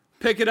car,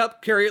 pick it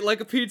up, carry it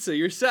like a pizza.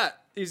 You're set.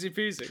 Easy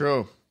peasy.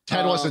 True.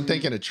 Ted wasn't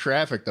thinking of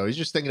traffic though. He's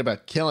just thinking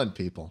about killing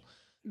people.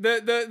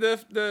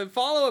 The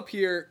follow up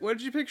here. What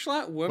did you pick,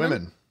 Schlatt?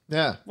 Women.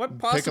 Yeah. What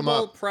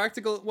possible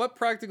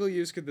practical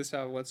use could this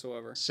have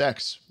whatsoever?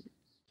 Sex.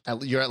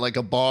 You're at like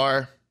a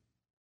bar.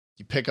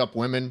 You pick up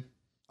women.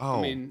 Oh,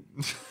 I mean,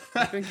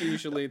 I think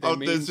usually they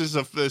mean this is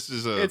a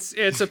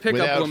it's a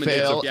pickup woman.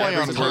 Fail, play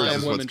on words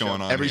is what's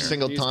going on every here.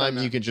 single time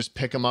you can just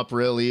pick them up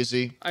real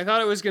easy. I thought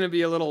it was going to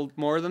be a little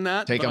more than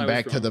that. Take them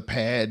back to the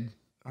pad.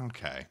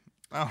 Okay.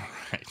 All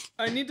right.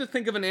 I need to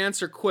think of an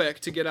answer quick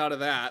to get out of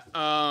that.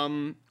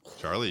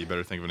 Charlie, you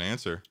better think of an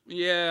answer.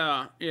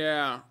 Yeah.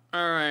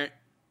 All right.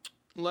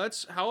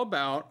 How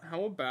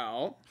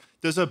about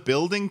Does a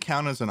building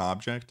count as an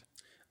object?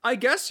 I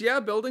guess, yeah,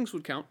 buildings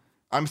would count.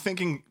 I'm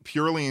thinking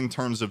purely in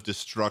terms of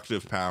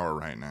destructive power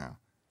right now.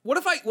 What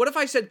if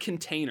I said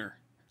container?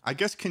 I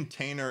guess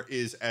container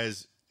is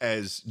as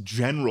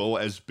general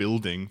as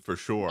building for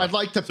sure. I'd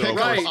like to pick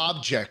up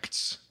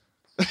objects.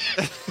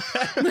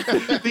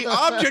 The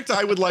object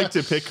I would like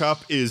to pick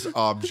up is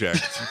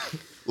object.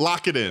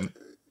 Lock it in.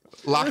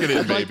 Lock it in,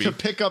 I'd baby. like to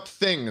pick up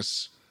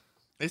things.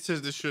 It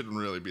says this shouldn't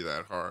really be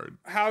that hard.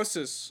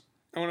 Houses.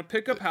 I want to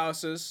pick up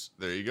houses.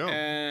 There you go.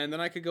 And then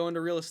I could go into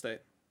real estate.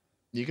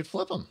 You could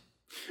flip them.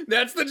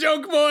 That's the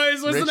joke,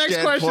 boys. What's the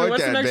next question?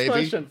 What's the next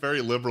question?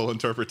 Very liberal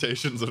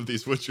interpretations of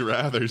these would you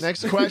rathers.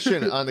 Next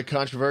question on the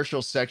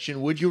controversial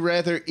section. Would you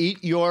rather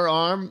eat your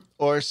arm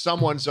or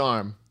someone's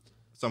arm?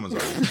 Someone's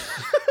arm.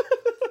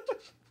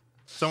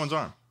 Someone's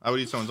arm. I would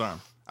eat someone's arm.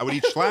 I would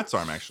eat Schlatt's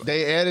arm, actually.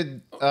 They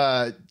added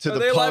to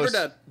the post.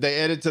 Dead? They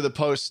added to the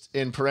post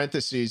in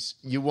parentheses.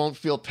 You won't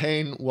feel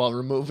pain while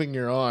removing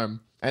your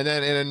arm. And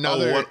then in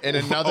another,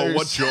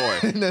 what joy!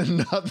 In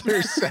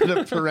another set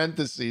of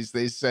parentheses,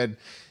 they said,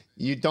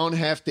 "You don't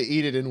have to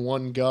eat it in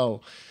one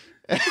go.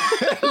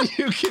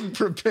 You can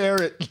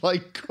prepare it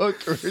like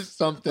cook or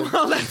something."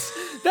 Well,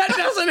 that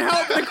doesn't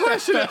help the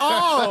question at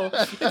all.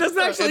 It doesn't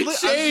actually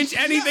change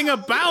anything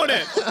about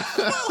it.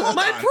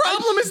 My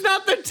problem is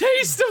not the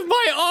taste of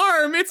my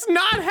arm. It's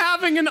not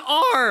having an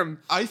arm.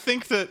 I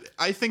think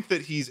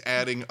that he's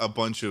adding a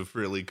bunch of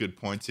really good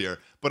points here,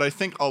 but I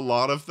think a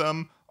lot of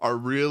them are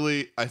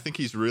really. I think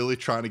he's really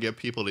trying to get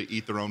people to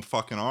eat their own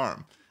fucking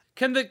arm.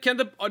 Does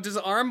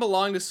the arm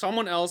belong to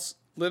someone else,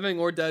 living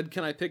or dead?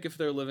 Can I pick if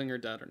they're living or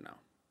dead or no?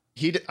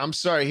 I'm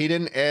sorry, he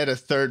didn't add a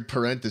third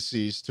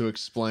parentheses to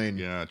explain.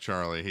 Yeah,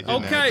 Charlie, he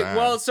didn't. Okay, add that.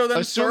 well, so then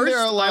Assume first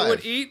they're alive. I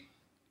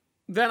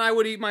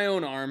would eat my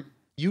own arm.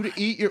 You'd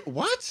eat your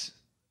what?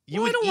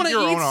 You I would don't eat want to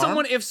your eat own arm?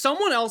 someone. If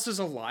someone else is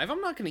alive,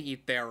 I'm not going to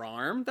eat their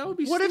arm. That would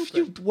be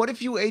stupid. What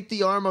if you ate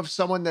the arm of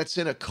someone that's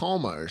in a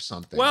coma or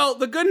something? Well,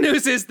 the good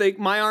news is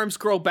my arms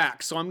grow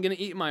back, so I'm going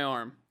to eat my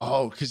arm.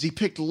 Oh, because he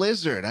picked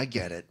lizard. I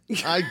get it.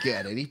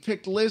 He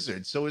picked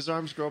lizard, so his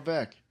arms grow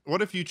back.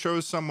 What if you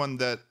chose someone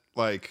that,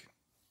 like,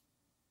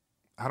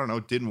 I don't know,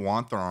 didn't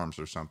want their arms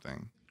or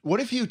something? What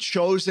if you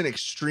chose an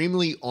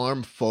extremely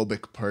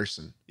arm-phobic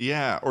person?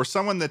 Yeah, or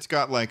someone that's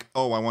got like,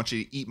 oh, I want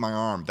you to eat my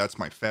arm. That's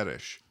my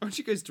fetish. I want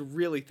you guys to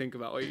really think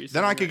about what you're saying.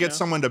 Then I could get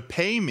someone to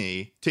pay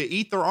me to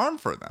eat their arm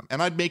for them.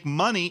 And I'd make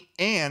money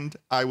and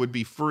I would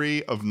be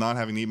free of not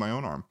having to eat my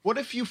own arm. What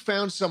if you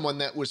found someone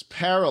that was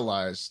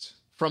paralyzed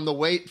from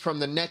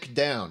the neck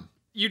down?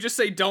 You just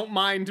say, don't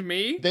mind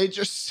me? They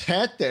just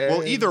sat there.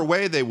 Well, either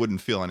way, they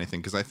wouldn't feel anything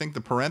because I think the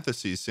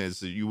parentheses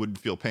says that you wouldn't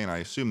feel pain. I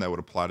assume that would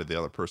apply to the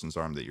other person's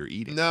arm that you're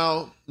eating.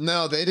 No,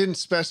 they didn't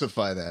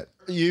specify that.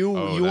 You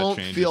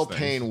won't feel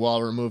pain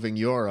while removing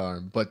your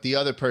arm, but the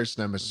other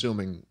person, I'm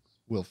assuming,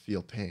 will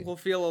feel pain. Will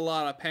feel a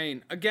lot of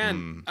pain.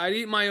 Again, I'd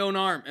eat my own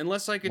arm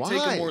unless I could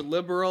take a more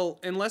liberal.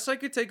 Because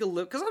I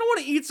don't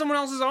want to eat someone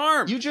else's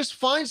arm. You just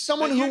find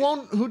someone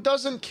who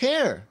doesn't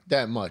care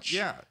that much.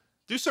 Yeah.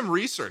 Do some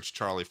research,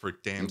 Charlie, for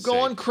damn sake. Go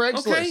on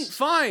Craigslist. Okay,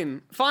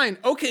 fine.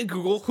 Okay,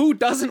 Google, who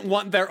doesn't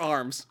want their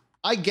arms?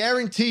 I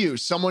guarantee you,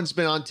 someone's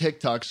been on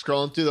TikTok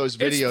scrolling through those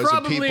videos It's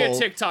of people. probably a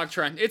TikTok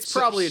trend. It's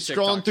probably a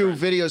TikTok scrolling through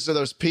trend. videos of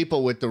those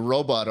people with the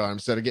robot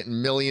arms that are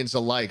getting millions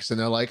of likes, and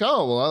they're like,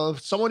 "Oh, well,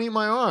 someone eat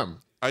my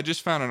arm." I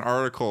just found an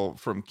article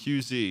from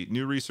QZ.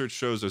 New research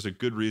shows there's a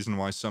good reason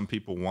why some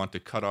people want to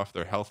cut off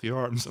their healthy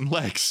arms and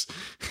legs.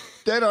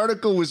 That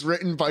article was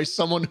written by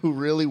someone who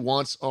really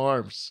wants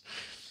arms.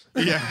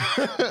 Yeah,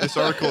 this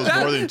article is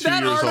more than 2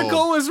 years old. That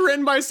article was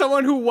written by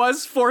someone who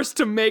was forced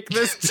to make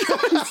this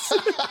choice.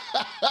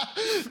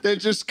 They're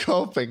just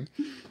coping.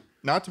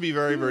 Not to be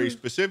very, very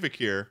specific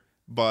here,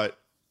 but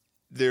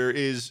there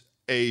is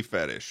a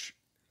fetish.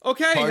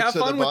 Okay, Parts have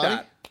of fun the with body?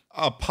 that.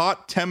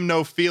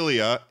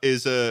 Apotemnophilia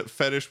is a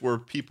fetish where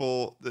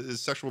people, the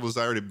sexual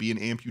desire to be an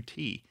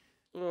amputee.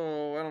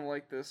 Oh, I don't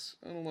like this.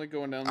 I don't like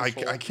going down this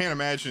hole. I can't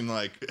imagine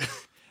like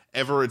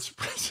ever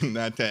expressing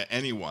that to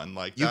anyone.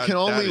 Like You can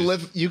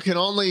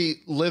only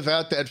live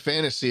out that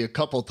fantasy a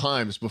couple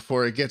times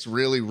before it gets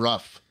really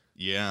rough.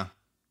 Yeah,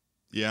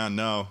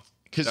 no.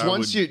 Because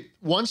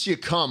once you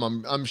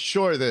come, I'm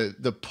sure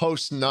the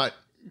post nut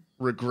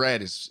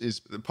regret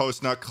is the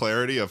post nut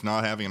clarity of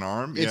not having an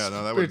arm. Yeah,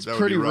 no, that would it's that would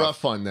pretty be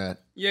rough on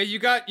that. Yeah, you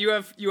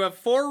have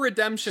 4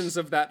 redemptions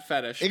of that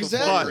fetish before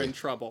Exactly. you're in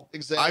trouble.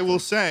 Exactly. I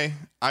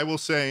will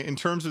say, in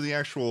terms of the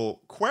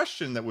actual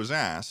question that was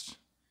asked,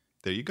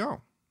 there you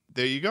go.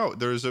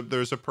 There's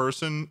a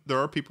person. There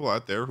are people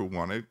out there who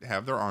want to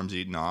have their arms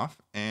eaten off,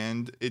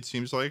 and it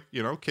seems like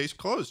case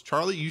closed.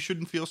 Charlie, you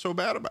shouldn't feel so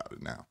bad about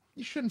it now.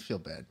 You shouldn't feel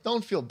bad.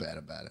 Don't feel bad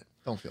about it.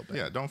 Don't feel bad.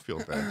 Yeah, don't feel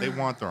bad. They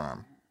want their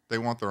arm. They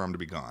want their arm to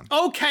be gone.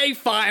 Okay,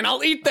 fine.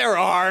 I'll eat their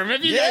arm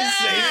if you guys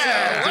say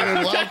so.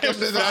 Dude, welcome to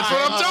the That's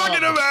what I'm talking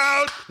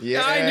about.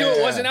 Yeah. I knew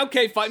it wasn't.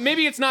 Okay, fine.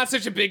 Maybe it's not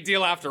such a big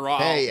deal after all.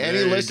 Hey, any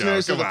There you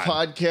listeners go. of the Come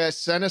on. podcast,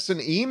 send us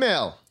an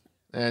email,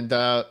 and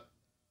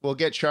we'll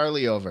get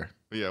Charlie over.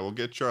 Yeah, we'll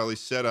get Charlie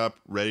set up,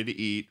 ready to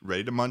eat,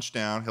 ready to munch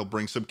down. He'll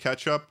bring some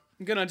ketchup.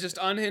 I'm gonna just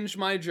unhinge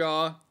my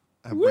jaw.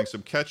 He'll bring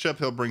some ketchup.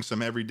 He'll bring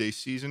some everyday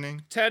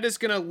seasoning. Ted is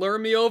gonna lure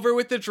me over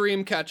with the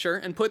dream catcher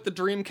and put the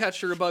dream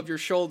catcher above your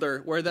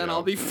shoulder, where then Yeah.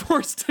 I'll be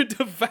forced to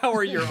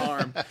devour your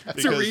arm to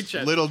Because reach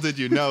it. little did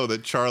you know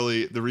that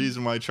the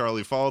reason why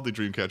Charlie followed the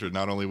Dreamcatcher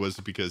not only was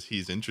because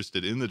he's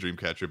interested in the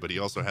Dreamcatcher, but he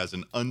also has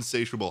an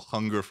insatiable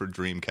hunger for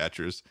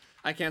Dreamcatchers.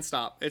 I can't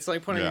stop. It's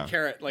like putting Yeah.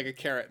 a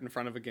carrot in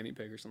front of a guinea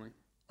pig or something.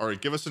 All right,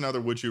 give us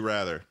another Would You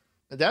Rather.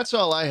 That's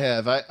all I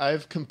have.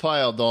 I've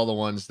compiled all the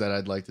ones that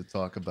I'd like to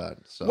talk about.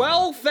 So.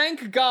 Well,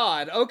 thank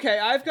God. Okay,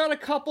 I've got a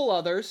couple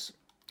others.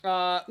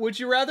 Would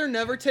you rather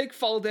never take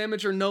fall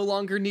damage or no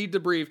longer need to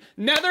breathe?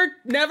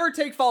 Never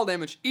take fall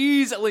damage.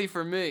 Easily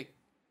for me.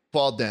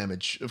 fall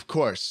damage, of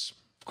course.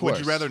 Of course.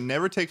 Would you rather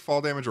never take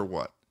fall damage or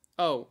what?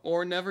 Oh,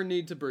 or never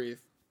need to breathe.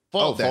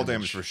 Fall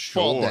damage for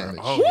sure. Fall damage.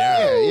 Oh, Woo!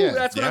 yeah.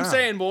 That's what I'm Yeah.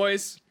 saying,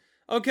 boys.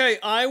 Okay,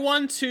 I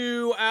want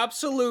to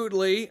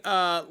absolutely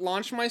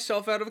launch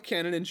myself out of a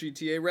cannon in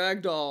GTA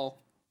Ragdoll.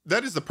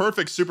 That is the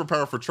perfect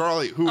superpower for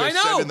Charlie, who I has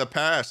know. said in the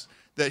past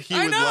that he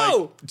I would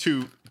know. like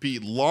to be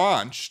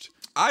launched.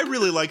 I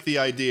really like the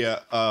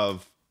idea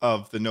of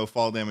the no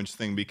fall damage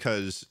thing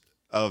because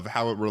of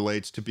how it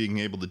relates to being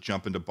able to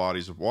jump into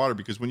bodies of water.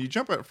 Because when you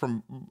jump out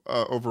from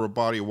over a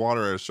body of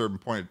water at a certain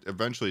point,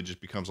 eventually it just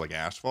becomes like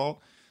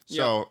asphalt.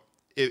 So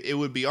it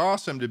would be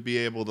awesome to be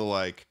able to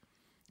like,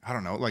 I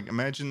don't know, like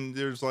imagine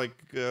there's like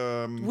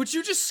Would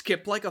you just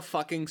skip like a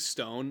fucking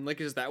stone?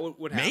 Like, is that what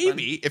would happen?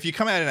 maybe if you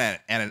come at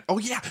it and oh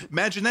yeah,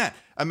 imagine that.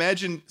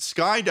 Imagine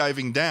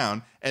skydiving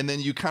down and then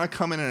you kind of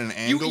come in at an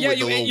angle with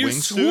the little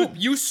wingsuit.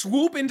 You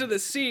swoop into the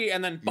sea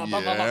and then bop,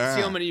 bop, bop, bop,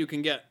 see how many you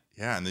can get.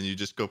 Yeah, and then you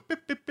just go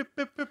bip, bip, bip,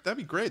 bip, bip. That'd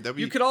be great. That'd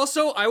be You could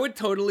also, I would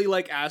totally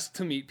like ask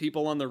to meet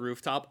people on the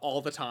rooftop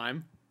all the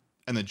time.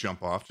 and then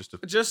jump off just to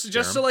Just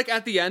scare so 'em. like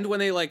at the end when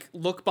they like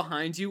look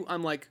behind you,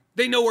 I'm like,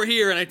 they know we're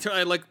here, and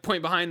I like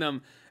point behind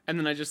them, and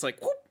then I just like,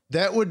 whoop.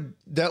 That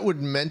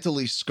would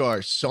mentally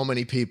scar so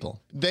many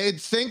people. They'd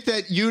think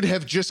that you'd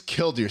have just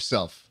killed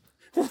yourself.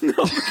 Well, no,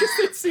 because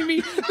they'd see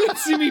me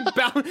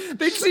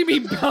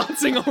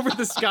bouncing over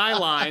the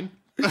skyline.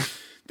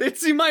 They'd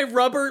see my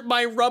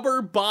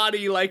rubber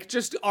body like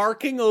just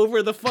arcing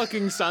over the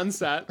fucking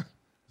sunset.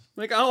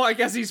 Like, oh, I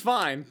guess he's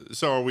fine.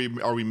 So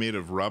are we made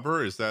of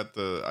rubber? Is that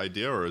the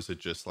idea, or is it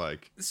just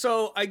like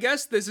So I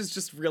guess this is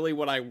just really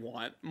what I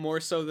want, more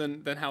so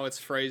than how it's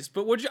phrased.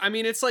 But would you? I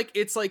mean, it's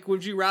like,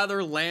 would you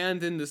rather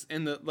land in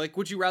the like?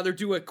 Would you rather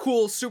do a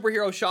cool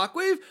superhero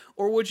shockwave,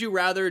 or would you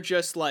rather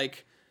just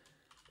like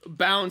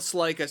bounce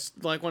like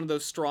one of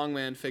those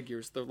strongman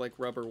figures, the like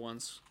rubber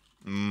ones?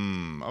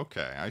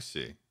 okay, I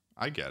see.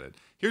 I get it.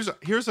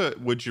 Here's a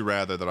would you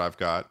rather that I've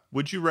got.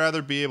 Would you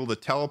rather be able to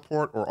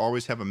teleport or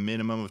always have a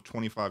minimum of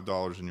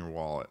 $25 in your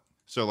wallet?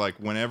 So like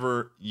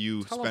whenever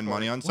you spend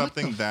money on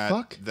something,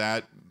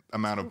 that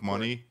amount of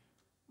money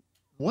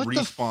What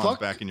the respawns fuck?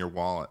 back in your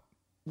wallet.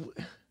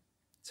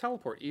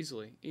 Teleport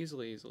easily.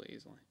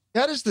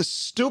 That is the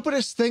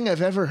stupidest thing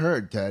I've ever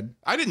heard, Ted.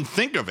 I didn't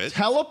think of it.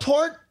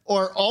 Teleport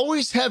or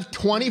always have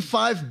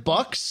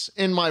 $25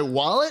 in my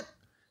wallet?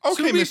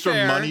 Okay,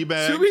 Mr.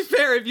 Moneybags. To be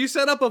fair, if you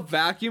set up a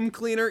vacuum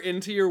cleaner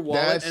into your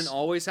wallet and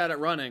always had it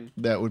running,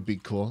 that would be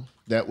cool.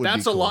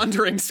 That's a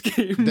laundering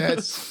scheme.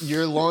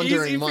 You're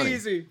laundering money.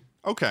 Easy peasy.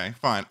 Okay,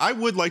 fine. I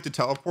would like to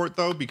teleport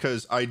though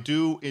because I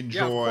do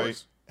enjoy. Yeah,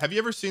 have you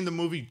ever seen the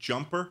movie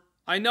Jumper?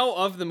 I know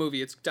of the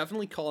movie. It's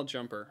definitely called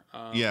Jumper.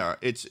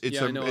 It's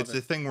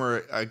a thing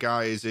where a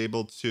guy is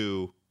able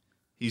to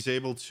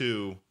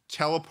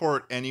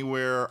teleport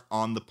anywhere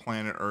on the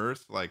planet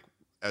Earth, like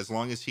as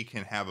long as he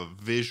can have a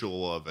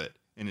visual of it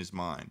in his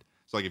mind.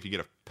 So like if you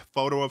get a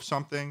photo of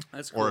something,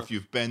 or if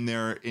you've been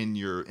there in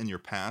your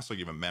past, like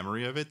you have a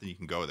memory of it, then you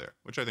can go there,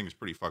 which I think is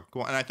pretty fucking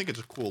cool. And I think it's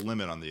a cool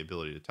limit on the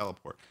ability to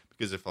teleport,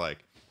 because if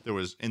like there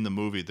was in the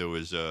movie there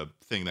was a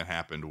thing that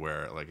happened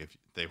where like if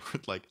they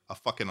would like a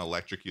fucking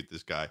electrocute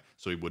this guy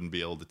so he wouldn't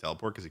be able to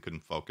teleport because he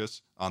couldn't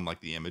focus on like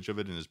the image of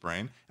it in his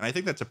brain, and I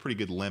think that's a pretty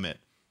good limit.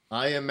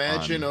 I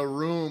imagine a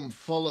room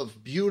full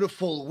of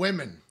beautiful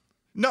women.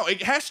 No,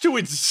 it has to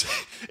exist.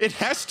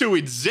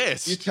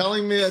 You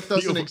telling me that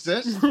doesn't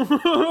exist?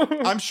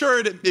 I'm sure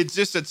it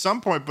exists at some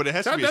point, but it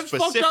has to be a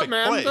specific fucked up,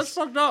 man. place. That's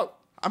fucked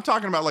up. I'm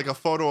talking about like a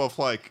photo of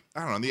like,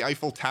 I don't know, the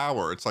Eiffel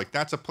Tower. It's like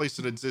that's a place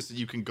that exists that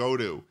you can go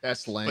to.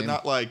 That's lame. But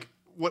not like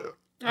what.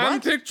 I'm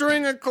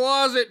picturing a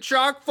closet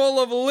chock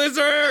full of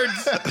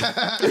lizards.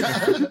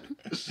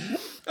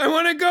 I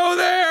want to go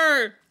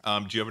there.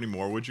 Do you have any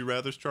more would you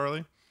rathers,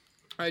 Charlie?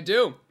 I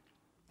do.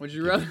 Would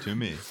you rather to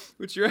me?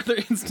 Would you rather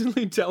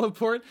instantly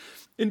teleport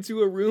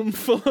into a room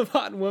full of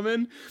hot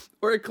women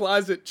or a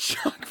closet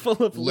chock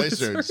full of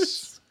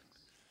lizards?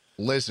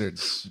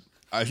 Lizards.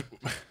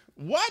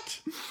 What?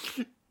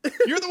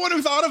 You're the one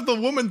who thought of the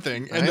woman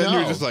thing, and then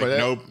you're just like,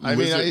 nope.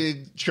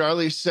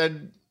 Charlie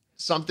said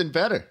something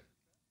better.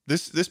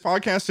 This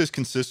podcast has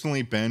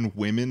consistently been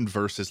women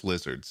versus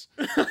lizards.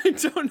 I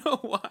don't know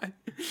why.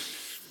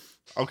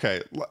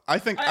 Okay, I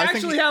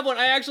actually have one.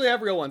 I actually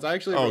have real ones.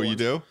 You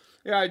do?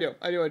 Yeah, I do.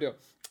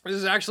 This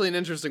is actually an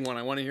interesting one.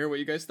 I want to hear what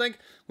you guys think.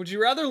 Would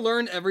you rather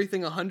learn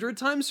everything 100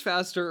 times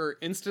faster or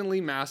instantly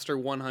master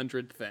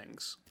 100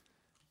 things?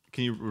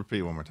 Can you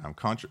repeat one more time?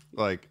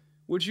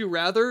 Would you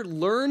rather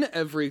learn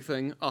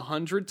everything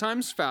 100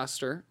 times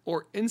faster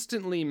or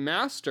instantly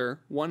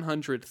master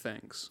 100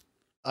 things?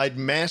 I'd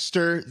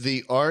master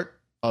the art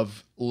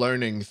of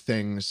learning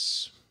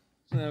things.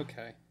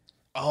 Okay.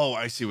 Oh,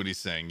 I see what he's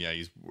saying. Yeah,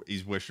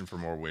 he's wishing for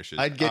more wishes.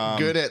 I'd get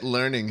good at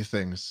learning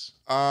things.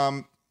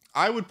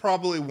 I would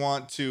probably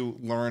want to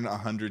learn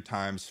 100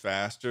 times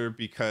faster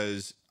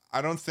because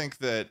I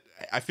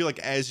feel like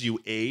as you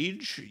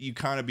age, you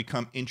kind of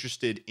become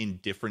interested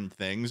in different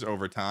things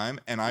over time.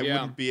 And I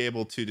wouldn't be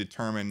able to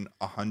determine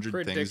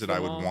 100 things that I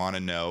would want to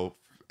know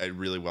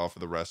really well for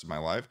the rest of my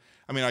life.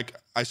 I mean,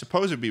 I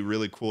suppose it'd be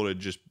really cool to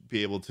just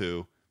be able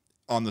to,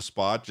 on the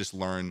spot, just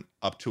learn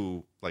up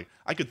to, like,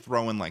 I could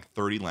throw in like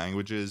 30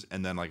 languages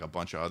and then like a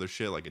bunch of other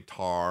shit, like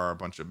guitar, a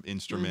bunch of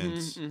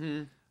instruments.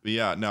 But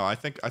yeah, no, I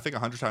think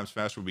 100 times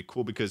faster would be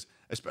cool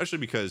especially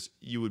because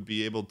you would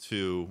be able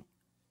to,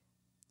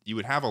 you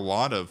would have a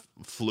lot of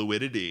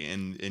fluidity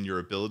in your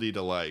ability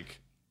to like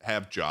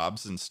have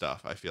jobs and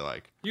stuff. I feel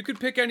like you could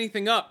pick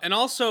anything up, and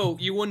also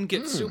you wouldn't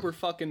get super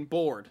fucking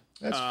bored.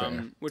 That's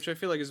fair. Which I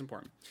feel like is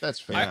important. That's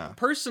fair.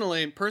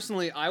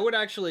 Personally, I would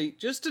actually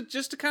just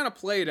to kind of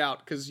play it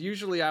out, because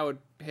usually I would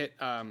hit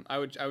I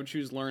would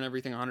choose learn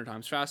everything 100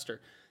 times faster,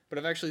 but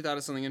I've actually thought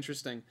of something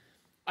interesting.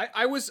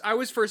 I was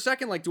for a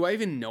second like, do I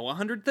even know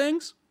 100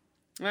 things?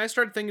 And I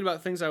started thinking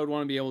about things I would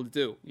want to be able to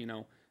do.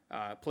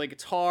 Play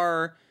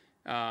guitar.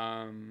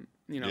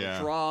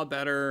 Draw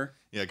better.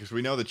 Yeah, because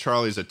we know that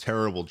Charlie's a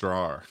terrible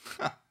drawer.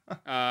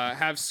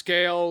 Have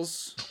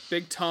scales,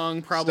 big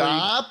tongue, probably.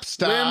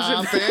 Stop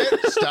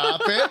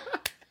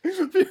it.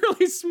 Be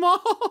really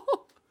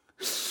small.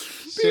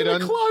 Be in a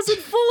closet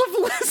full of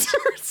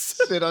lizards.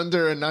 Sit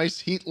under a nice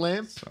heat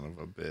lamp. Son of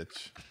a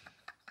bitch.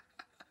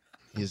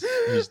 He's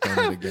done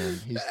it again.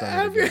 This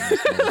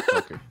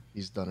motherfucker.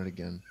 He's done it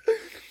again.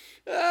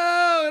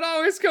 Oh, it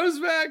always comes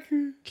back.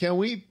 Can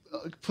we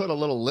put a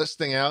little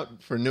listing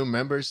out for new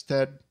members,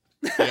 Ted?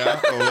 Yeah,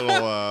 a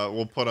little.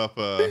 We'll put up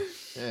a.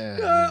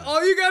 Yeah.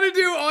 All you gotta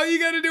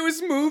do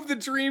is move the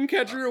dream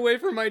catcher away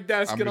from my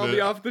desk, and I'll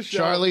be off the show.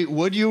 Charlie,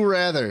 would you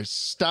rather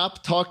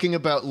stop talking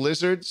about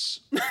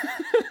lizards,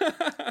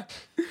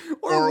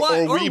 or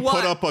we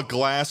put up a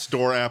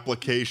Glassdoor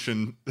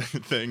application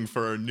thing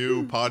for our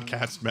new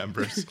podcast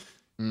members?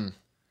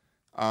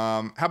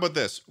 How about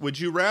this? Would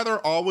you rather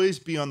always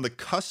be on the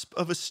cusp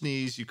of a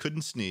sneeze you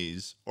couldn't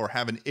sneeze, or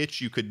have an itch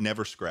you could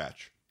never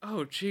scratch?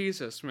 Oh,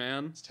 Jesus,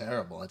 man. It's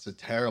terrible. It's a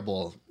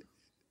terrible...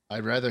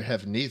 I'd rather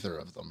have neither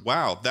of them.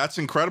 Wow, that's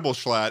incredible,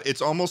 Schlatt.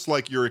 It's almost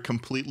like you're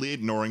completely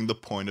ignoring the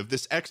point of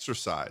this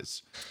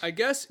exercise. I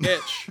guess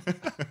itch.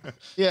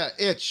 Yeah,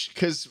 itch.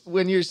 Because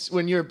when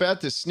you're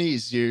about to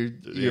sneeze, your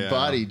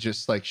body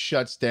just like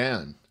shuts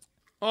down.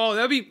 Oh,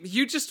 that'd be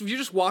you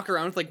just walk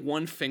around with like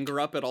one finger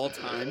up at all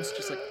times,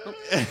 just like. Oh.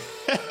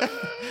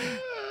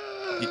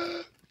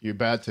 You're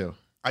about to.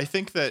 I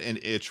think that an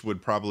itch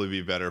would probably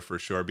be better for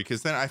sure,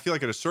 because then I feel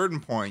like at a certain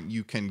point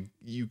you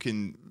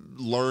can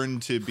learn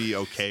to be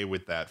okay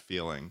with that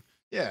feeling.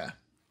 Yeah.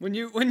 When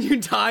you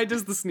die,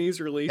 does the sneeze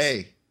release?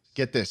 Hey,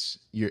 get this.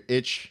 Your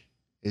itch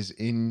is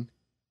in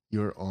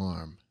your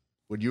arm.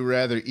 Would you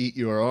rather eat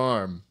your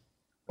arm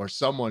or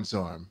someone's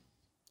arm?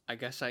 I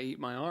guess I eat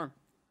my arm.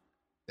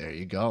 There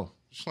you go.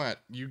 Schlatt,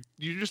 you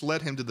just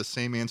led him to the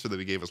same answer that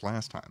he gave us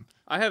last time.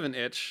 I have an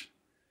itch.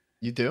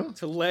 You do?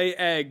 To lay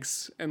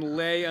eggs and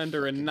lay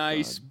under a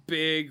nice,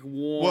 big,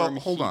 warm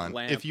Well, hold heat on.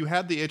 lamp. If you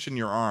had the itch in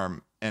your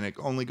arm and it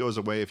only goes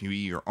away if you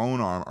eat your own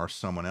arm or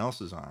someone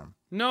else's arm.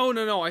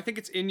 No. I think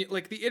it's in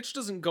like the itch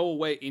doesn't go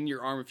away in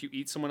your arm if you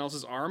eat someone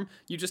else's arm.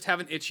 You just have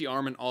an itchy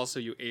arm and also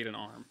you ate an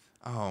arm.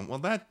 Oh, well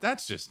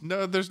that's just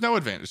no, there's no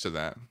advantage to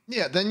that.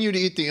 Yeah, then you'd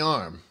eat the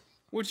arm.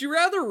 Would you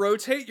rather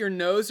rotate your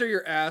nose or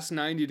your ass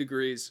 90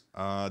 degrees?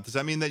 Does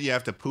that mean that you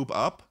have to poop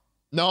up?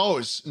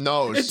 Nose.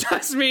 It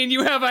does mean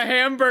you have a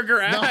hamburger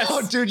ass.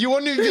 No, dude, you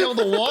wouldn't even be able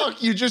to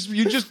walk. You just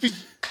be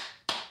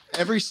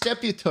every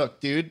step you took,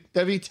 dude.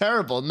 That'd be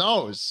terrible.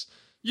 Nose.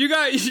 You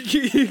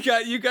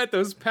got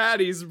those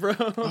patties, bro.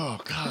 Oh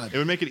God. It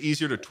would make it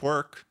easier to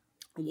twerk.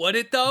 Would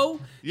it though?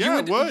 Yeah,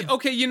 it would.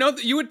 Okay, you know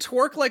you would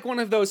twerk like one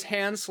of those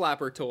hand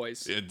slapper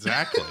toys.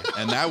 Exactly.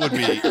 And that would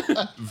be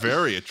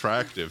very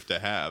attractive to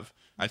have.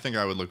 I think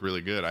I would look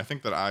really good. I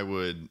think that I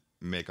would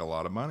make a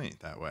lot of money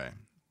that way.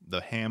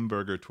 The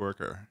hamburger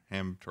twerker,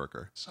 ham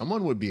twerker.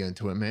 Someone would be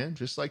into it, man.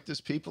 Just like there's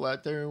people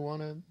out there who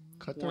want to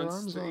cut their Wants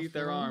arms to off. eat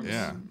their arms.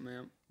 Yeah.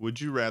 Man. Would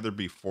you rather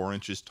be 4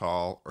 inches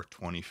tall or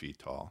 20 feet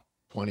tall?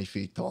 20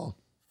 feet tall.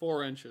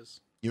 4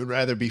 inches. You'd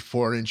rather be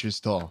 4 inches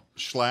tall.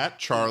 Schlatt,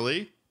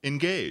 Charlie,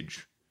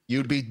 engage.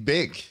 You'd be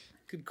big.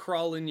 Could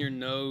crawl in your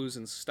nose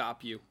and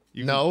stop you.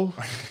 No.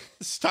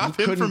 Stop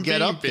You him couldn't from get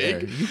being up there.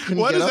 big. You couldn't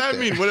What get does up that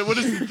there. mean? What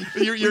is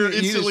you're You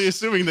instantly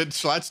just- assuming that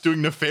Schlatt's doing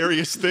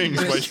nefarious things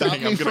by Stop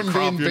saying me I'm going from to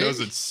crop being your big? nose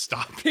and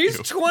stop He's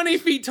you. 20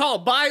 feet tall.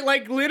 By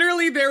like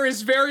literally, there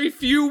is very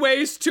few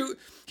ways to.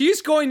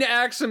 He's going to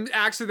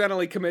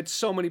accidentally commit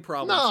so many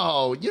problems.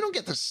 No, you don't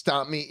get to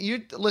stop me.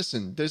 You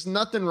listen. There's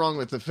nothing wrong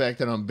with the fact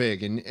that I'm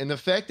big, and the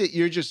fact that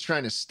you're just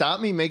trying to stop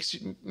me makes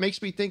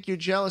me think you're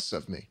jealous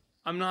of me.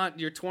 I'm not.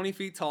 You're 20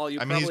 feet tall. You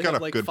I mean, probably he's got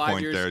have a like good 5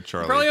 point years. there,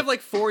 Charlie. You probably have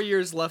like 4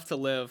 years left to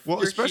live. Well,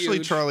 You're especially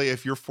huge. Charlie,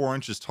 if you're 4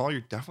 inches tall,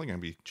 you're definitely going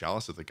to be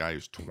jealous of the guy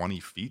who's 20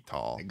 feet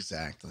tall.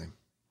 Exactly.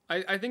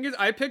 I think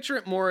I picture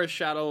it more as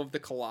Shadow of the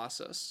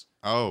Colossus.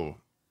 Oh,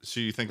 so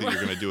you think that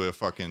you're going to do a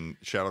fucking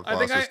Shadow of the I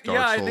think Colossus Dark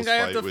I Souls think I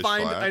have fight to with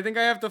find. Schlatt? I think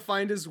I have to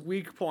find his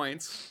weak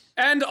points.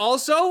 And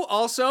also,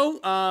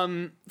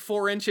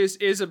 4 inches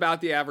is about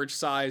the average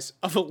size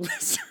of a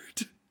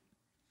lizard.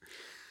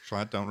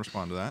 Schlatt, don't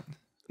respond to that.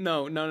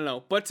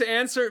 No. But to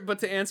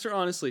answer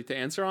honestly,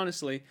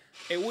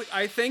 it would.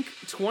 I think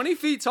 20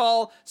 feet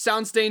tall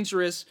sounds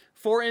dangerous.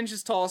 4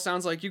 inches tall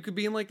sounds like you could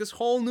be in like this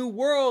whole new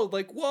world.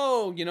 Like,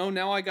 whoa,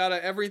 now I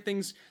gotta.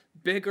 Everything's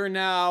bigger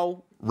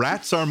now.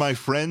 Rats are my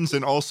friends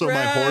and also my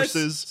Rats.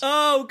 horses.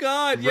 Oh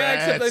God, yeah.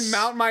 Except Rats.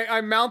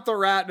 I mount the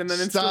rat and then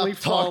instantly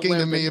Stop fall talking to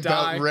limp me and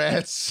about die.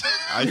 rats.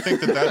 I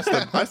think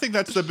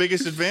that's the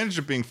biggest advantage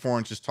of being 4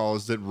 inches tall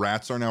is that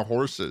rats are now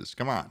horses.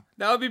 Come on.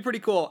 That would be pretty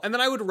cool. And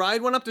then I would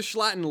ride one up to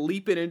Schlatt and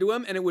leap it into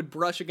him, and it would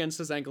brush against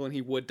his ankle, and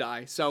he would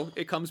die. So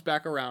it comes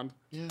back around.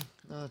 Yeah,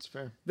 no, that's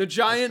fair. The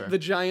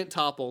giant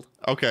toppled.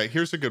 Okay,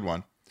 here's a good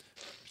one.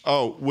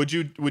 Oh, would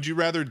you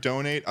rather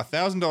donate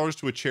 $1,000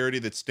 to a charity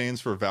that stands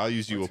for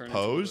values you Or turn into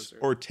a oppose, lizard.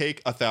 or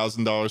take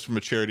 $1,000 from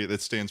a charity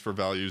that stands for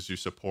values you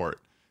support?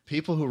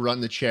 People who run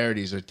the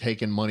charities are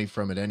taking money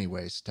from it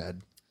anyways,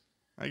 Ted.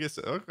 I guess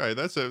okay,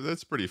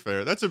 that's pretty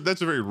fair. That's a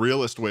very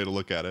realist way to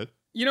look at it.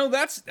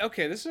 That's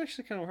okay. This is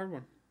actually kind of a hard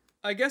one.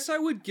 I guess I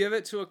would give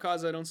it to a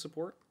cause I don't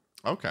support.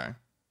 Okay.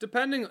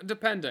 Depending.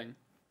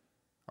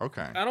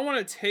 Okay. I don't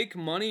want to take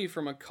money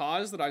from a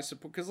cause that I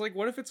support. Because, like,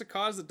 what if it's a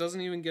cause that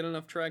doesn't even get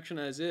enough traction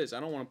as is? I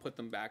don't want to put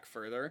them back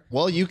further.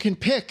 Well, you can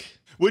pick.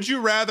 Would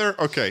you rather?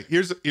 Okay,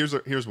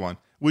 here's one.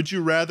 Would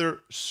you rather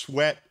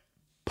sweat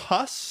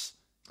pus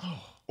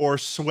or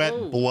sweat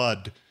Oh.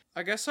 blood?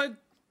 I guess I'd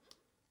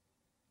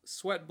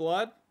sweat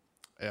blood.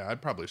 Yeah,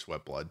 I'd probably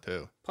sweat blood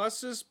too.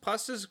 Pus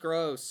is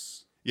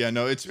gross. Yeah,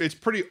 no, it's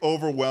pretty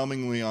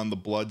overwhelmingly on the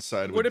blood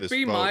side Would with it this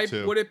be vote,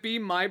 too. Would it be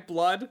my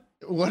blood?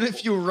 What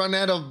if you run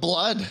out of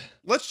blood?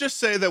 Let's just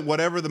say that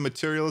whatever the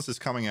material is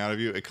coming out of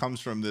you, it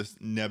comes from this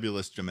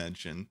nebulous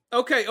dimension.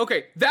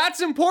 Okay, that's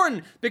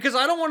important because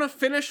I don't want to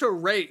finish a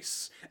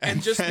race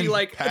and just then be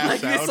like pass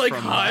this out like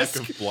from lack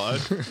husk. of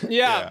blood.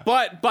 Yeah,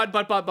 but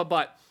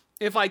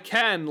if I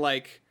can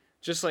like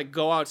just like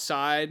go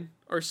outside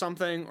or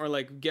something or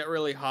like get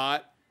really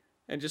hot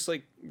and just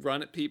like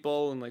run at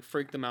people and like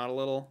freak them out a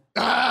little.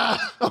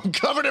 Ah, I'm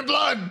covered in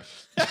blood.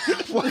 Is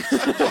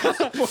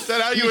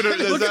that how you would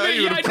approach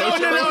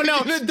it?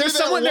 No.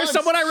 There's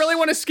someone I really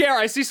want to scare.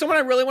 I see someone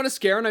I really want to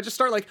scare, and I just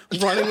start like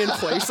running in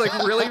place, like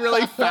really,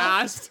 really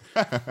fast.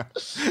 I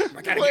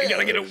gotta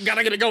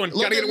get it going.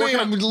 Gotta get it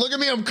working. Look at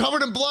me. I'm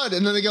covered in blood.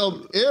 And then they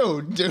go,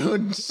 ew,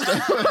 dude,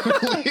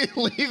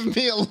 leave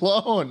me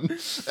alone.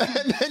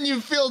 And then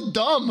you feel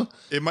dumb.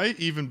 It might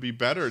even be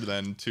better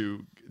than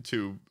to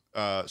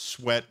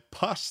sweat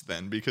pus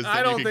then, because then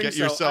I don't you could think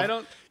get so.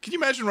 yourself. Can you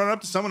imagine running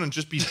up to someone and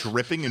just be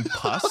dripping in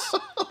pus?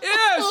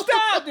 Yeah,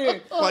 stop,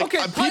 dude. Like,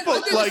 okay, people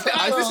like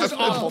this is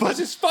awful. This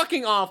is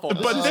fucking awful.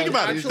 But think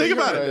about it. Think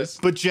about horrendous.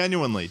 it. But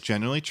genuinely,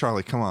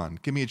 Charlie, come on,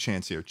 give me a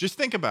chance here. Just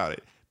think about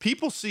it.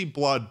 People see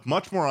blood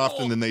much more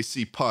often than they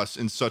see pus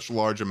in such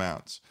large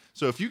amounts.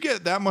 So if you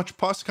get that much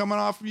pus coming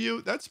off of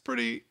you, that's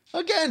pretty.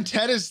 Again,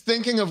 Ted is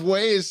thinking of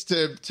ways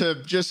to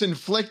just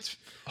inflict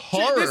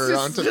horror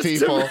onto just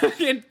people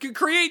and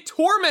create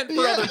torment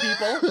for other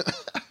people.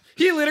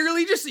 He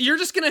literally you're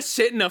just gonna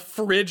sit in a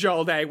fridge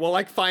all day while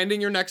like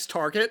finding your next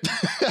target,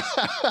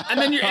 and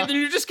then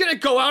you're just gonna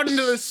go out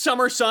into the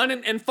summer sun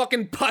and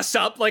fucking puss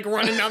up like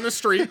running down the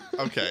street.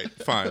 Okay,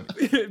 fine.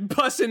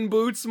 Puss in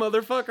boots,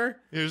 motherfucker.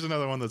 Here's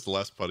another one that's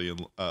less bloody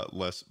and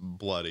less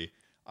bloody.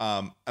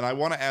 And I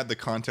want to add the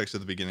context at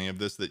the beginning of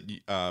this that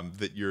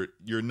that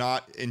you're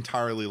not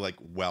entirely like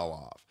well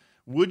off.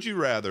 Would you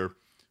rather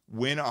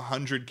win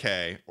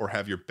 $100K or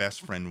have your best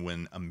friend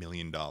win $1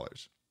 million?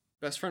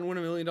 Best friend win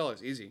 $1 million.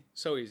 Easy.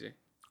 So easy.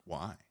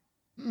 Why?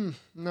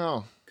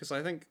 No. Because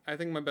I think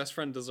my best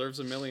friend deserves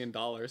 $1 million.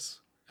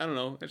 I don't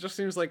know. It just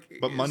seems like.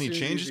 But money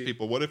changes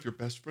people. What if your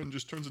best friend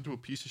just turns into a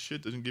piece of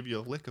shit, doesn't give you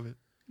a lick of it?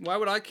 Why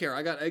would I care?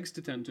 I got eggs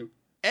to tend to.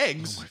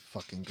 Eggs? Oh my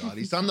fucking God.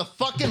 He's on the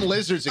fucking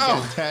lizards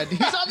again, Ted.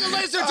 He's on the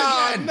lizards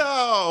again.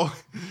 No.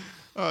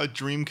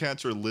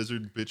 Dreamcats or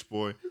lizard bitch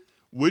boy.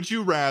 Would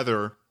you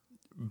rather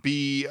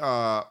be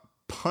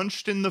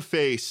punched in the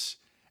face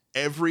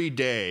every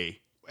day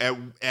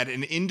at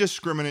an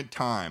indiscriminate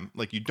time,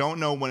 like you don't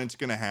know when it's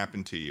going to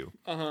happen to you,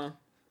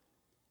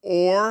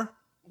 or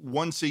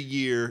once a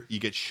year you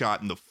get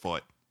shot in the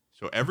foot?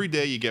 So every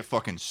day you get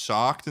fucking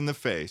socked in the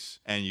face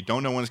and you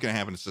don't know when it's going to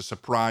happen. It's a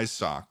surprise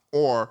sock.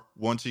 Or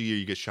once a year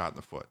you get shot in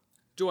the foot.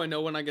 Do I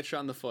know when I get shot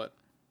in the foot?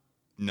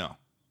 No.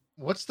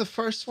 What's the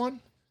first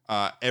one?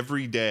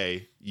 Every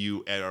day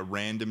you at a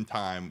random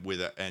time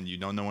and you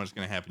don't know when it's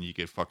going to happen, you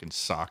get fucking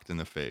socked in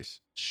the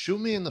face.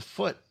 Shoot me in the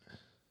foot.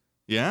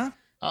 Yeah?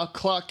 I'll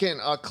clock in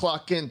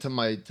to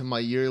my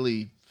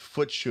yearly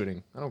foot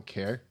shooting. I don't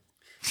care.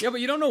 Yeah,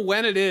 but you don't know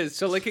when it is.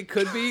 So like it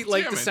could be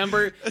like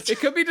December. It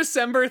could be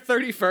December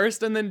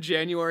 31st and then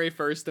January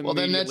 1st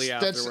immediately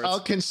afterwards. I'll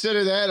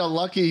consider that a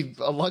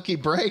lucky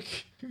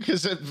break,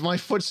 because my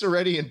foot's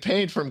already in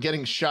pain from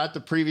getting shot the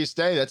previous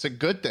day. That's a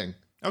good thing.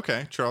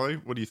 Okay, Charlie,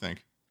 what do you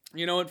think?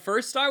 You know, at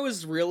first I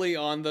was really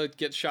on the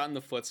get shot in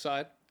the foot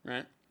side,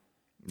 right?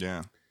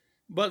 Yeah.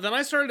 But then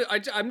I started.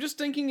 I'm just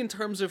thinking in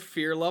terms of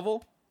fear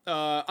level.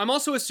 I'm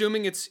also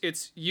assuming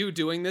it's you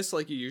doing this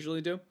like you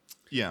usually do.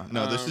 Yeah,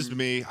 no, this is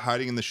me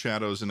hiding in the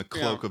shadows in a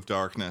cloak of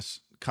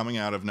darkness, coming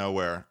out of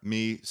nowhere,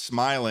 me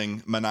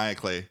smiling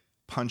maniacally,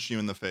 punch you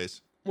in the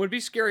face. Would it be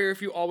scarier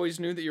if you always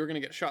knew that you were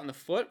going to get shot in the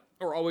foot,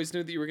 or always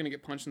knew that you were going to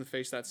get punched in the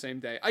face that same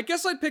day? I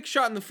guess I'd pick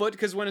shot in the foot,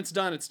 because when it's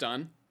done, it's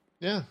done.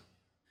 Yeah.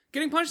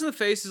 Getting punched in the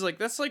face is like,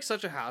 that's like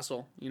such a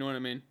hassle. You know what I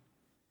mean?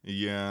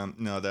 Yeah,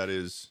 no, that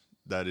is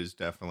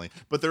definitely.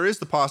 But there is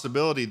the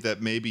possibility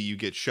that maybe you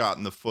get shot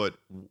in the foot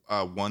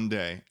one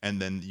day, and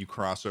then you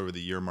cross over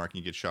the year mark and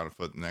you get shot in the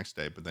foot the next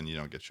day, but then you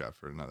don't get shot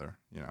for another,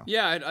 you know.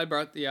 Yeah, I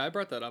brought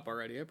that up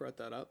already. I brought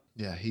that up.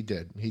 Yeah, he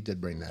did. He did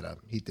bring that up.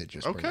 He did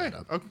just bring that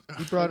up. Okay.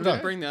 He brought it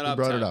up. Bring that up.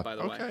 He brought it up. By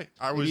the way. Okay.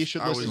 I was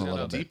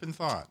deep in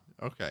thought.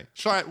 Okay.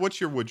 Shai,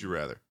 what's your would you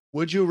rather?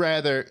 Would you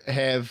rather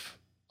have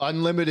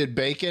unlimited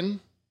bacon,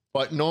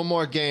 but no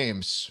more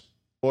games,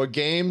 or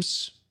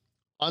games,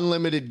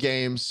 unlimited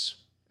games,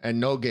 and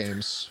no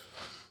games?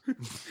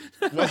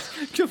 What?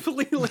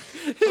 Completely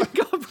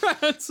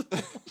incomprehensible.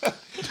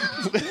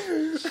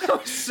 That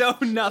was so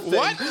nothing.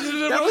 What?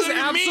 That was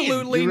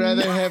absolutely. You'd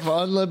rather have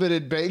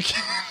unlimited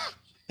bacon.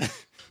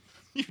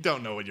 You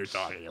don't know what you're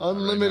talking about.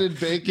 Unlimited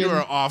bacon. You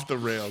are off the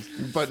rails.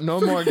 But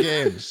no more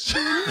games.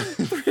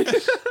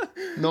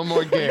 No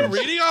more games. You're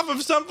reading off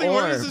of something. Or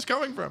where is this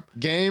coming from?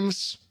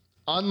 Games,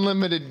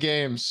 unlimited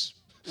games.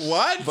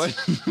 What? But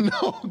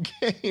no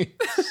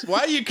games. Why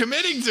are you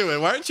committing to it?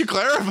 Why aren't you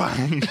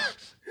clarifying?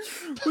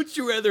 Would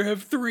you rather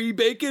have 3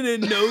 bacon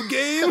and no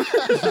game?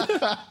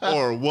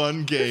 Or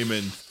 1 game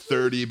and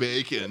 30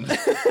 bacon?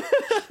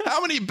 How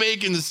many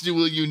bacons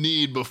will you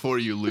need before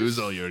you lose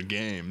all your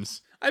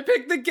games? I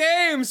picked the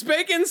games.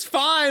 Bacon's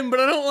fine, but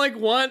I don't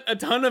want a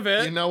ton of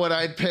it. You know what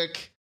I'd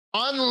pick?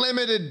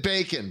 Unlimited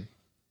bacon.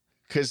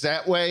 Because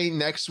that way,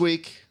 next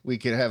week, we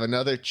could have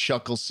another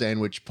Chuckle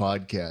Sandwich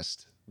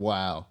podcast.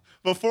 Wow.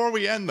 Before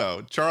we end,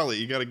 though, Charlie,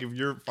 you got to give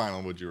your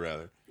final would you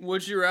rather.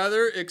 Would you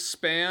rather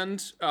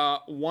expand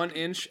 1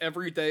 inch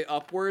every day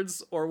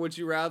upwards, or would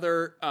you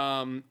rather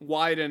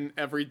widen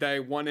every day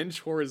 1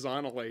 inch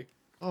horizontally?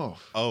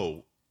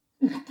 Oh.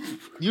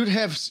 You'd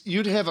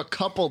have a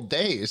couple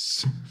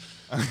days.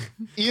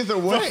 Either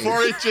way.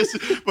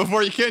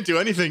 Before you can't do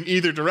anything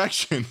either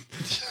direction.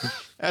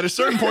 At a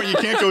certain point, you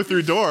can't go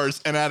through doors,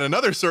 and at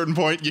another certain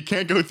point, you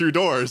can't go through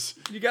doors.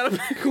 You gotta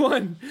pick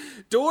one.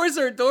 Doors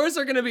are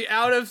gonna be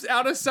out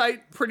of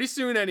sight pretty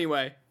soon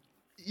anyway.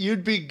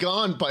 You'd be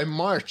gone by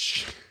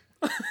March.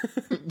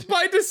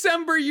 By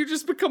December, you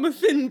just become a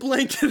thin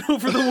blanket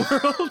over the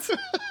world.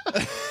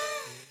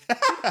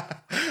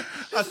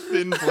 A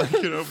thin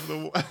blanket over the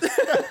world.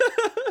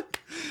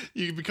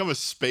 You become a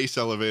space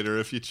elevator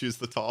if you choose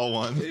the tall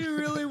one. You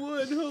really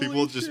would.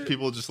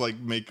 People just like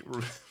make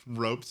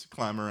ropes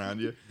climb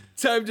around you.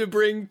 Time to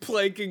bring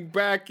planking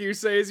back, you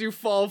say, as you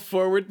fall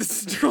forward,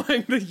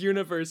 destroying the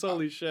universe.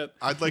 Holy shit.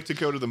 I'd like to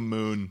go to the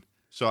moon,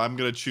 so I'm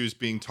going to choose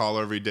being tall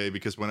every day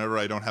because whenever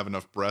I don't have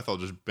enough breath, I'll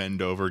just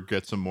bend over,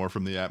 get some more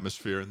from the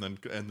atmosphere, and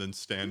then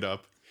stand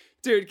up.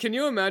 Dude, can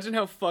you imagine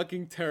how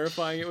fucking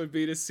terrifying it would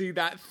be to see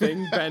that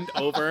thing bend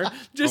over?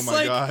 Just oh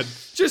my God.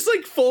 Just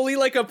like fully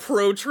like a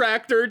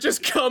protractor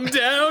just come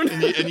down.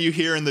 And you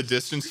hear in the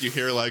distance, you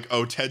hear like,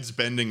 oh, Ted's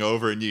bending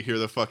over, and you hear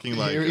the fucking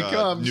like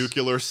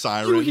nuclear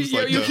sirens.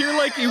 You hear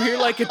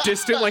like a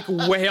distant like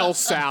whale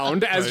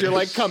sound as you're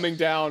like coming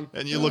down.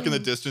 And you look in the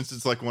distance,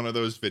 it's like one of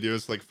those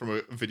videos like from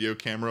a video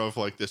camera of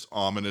like this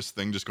ominous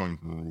thing just going,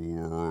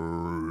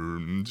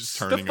 just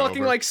turning over. The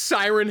fucking like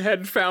siren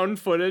head found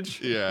footage.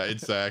 Yeah,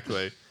 exactly.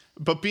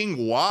 But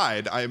being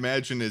wide, I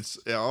imagine it's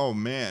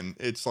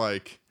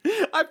like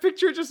I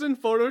picture it just in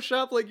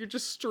Photoshop, like you're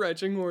just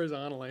stretching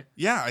horizontally.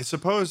 Yeah, I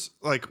suppose.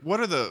 Like, what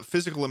are the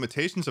physical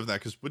limitations of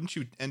that? Because wouldn't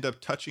you end up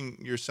touching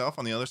yourself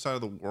on the other side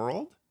of the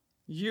world?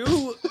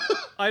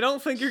 I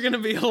don't think you're gonna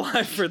be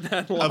alive for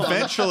that long.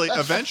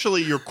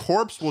 Eventually, your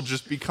corpse will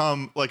just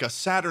become like a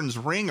Saturn's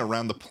ring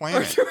around the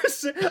planet.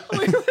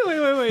 Wait.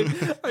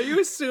 Are you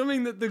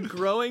assuming that the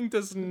growing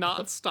does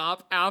not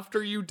stop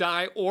after you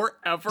die or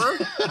ever?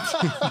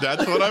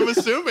 That's what I'm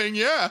assuming.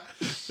 Yeah,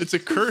 it's a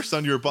curse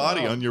on your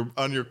body, on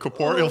your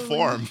corporeal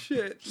form.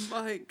 Shit,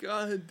 my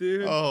God,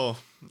 dude. Oh,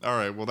 all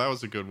right. Well, that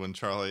was a good one,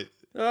 Charlie.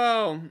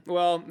 Oh,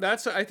 well,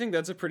 I think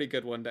that's a pretty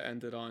good one to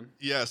end it on.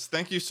 Yes,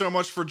 thank you so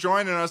much for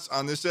joining us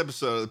on this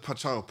episode of the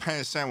Potato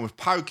Pan Sandwich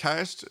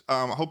Podcast.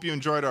 I hope you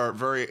enjoyed our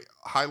very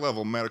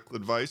high-level medical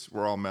advice.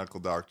 We're all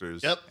medical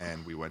doctors,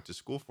 and we went to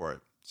school for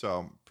it.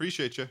 So,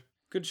 appreciate you.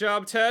 Good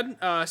job, Ted.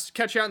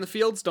 Catch you out in the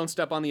fields. Don't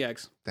step on the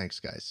eggs. Thanks,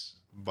 guys.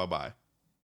 Bye-bye.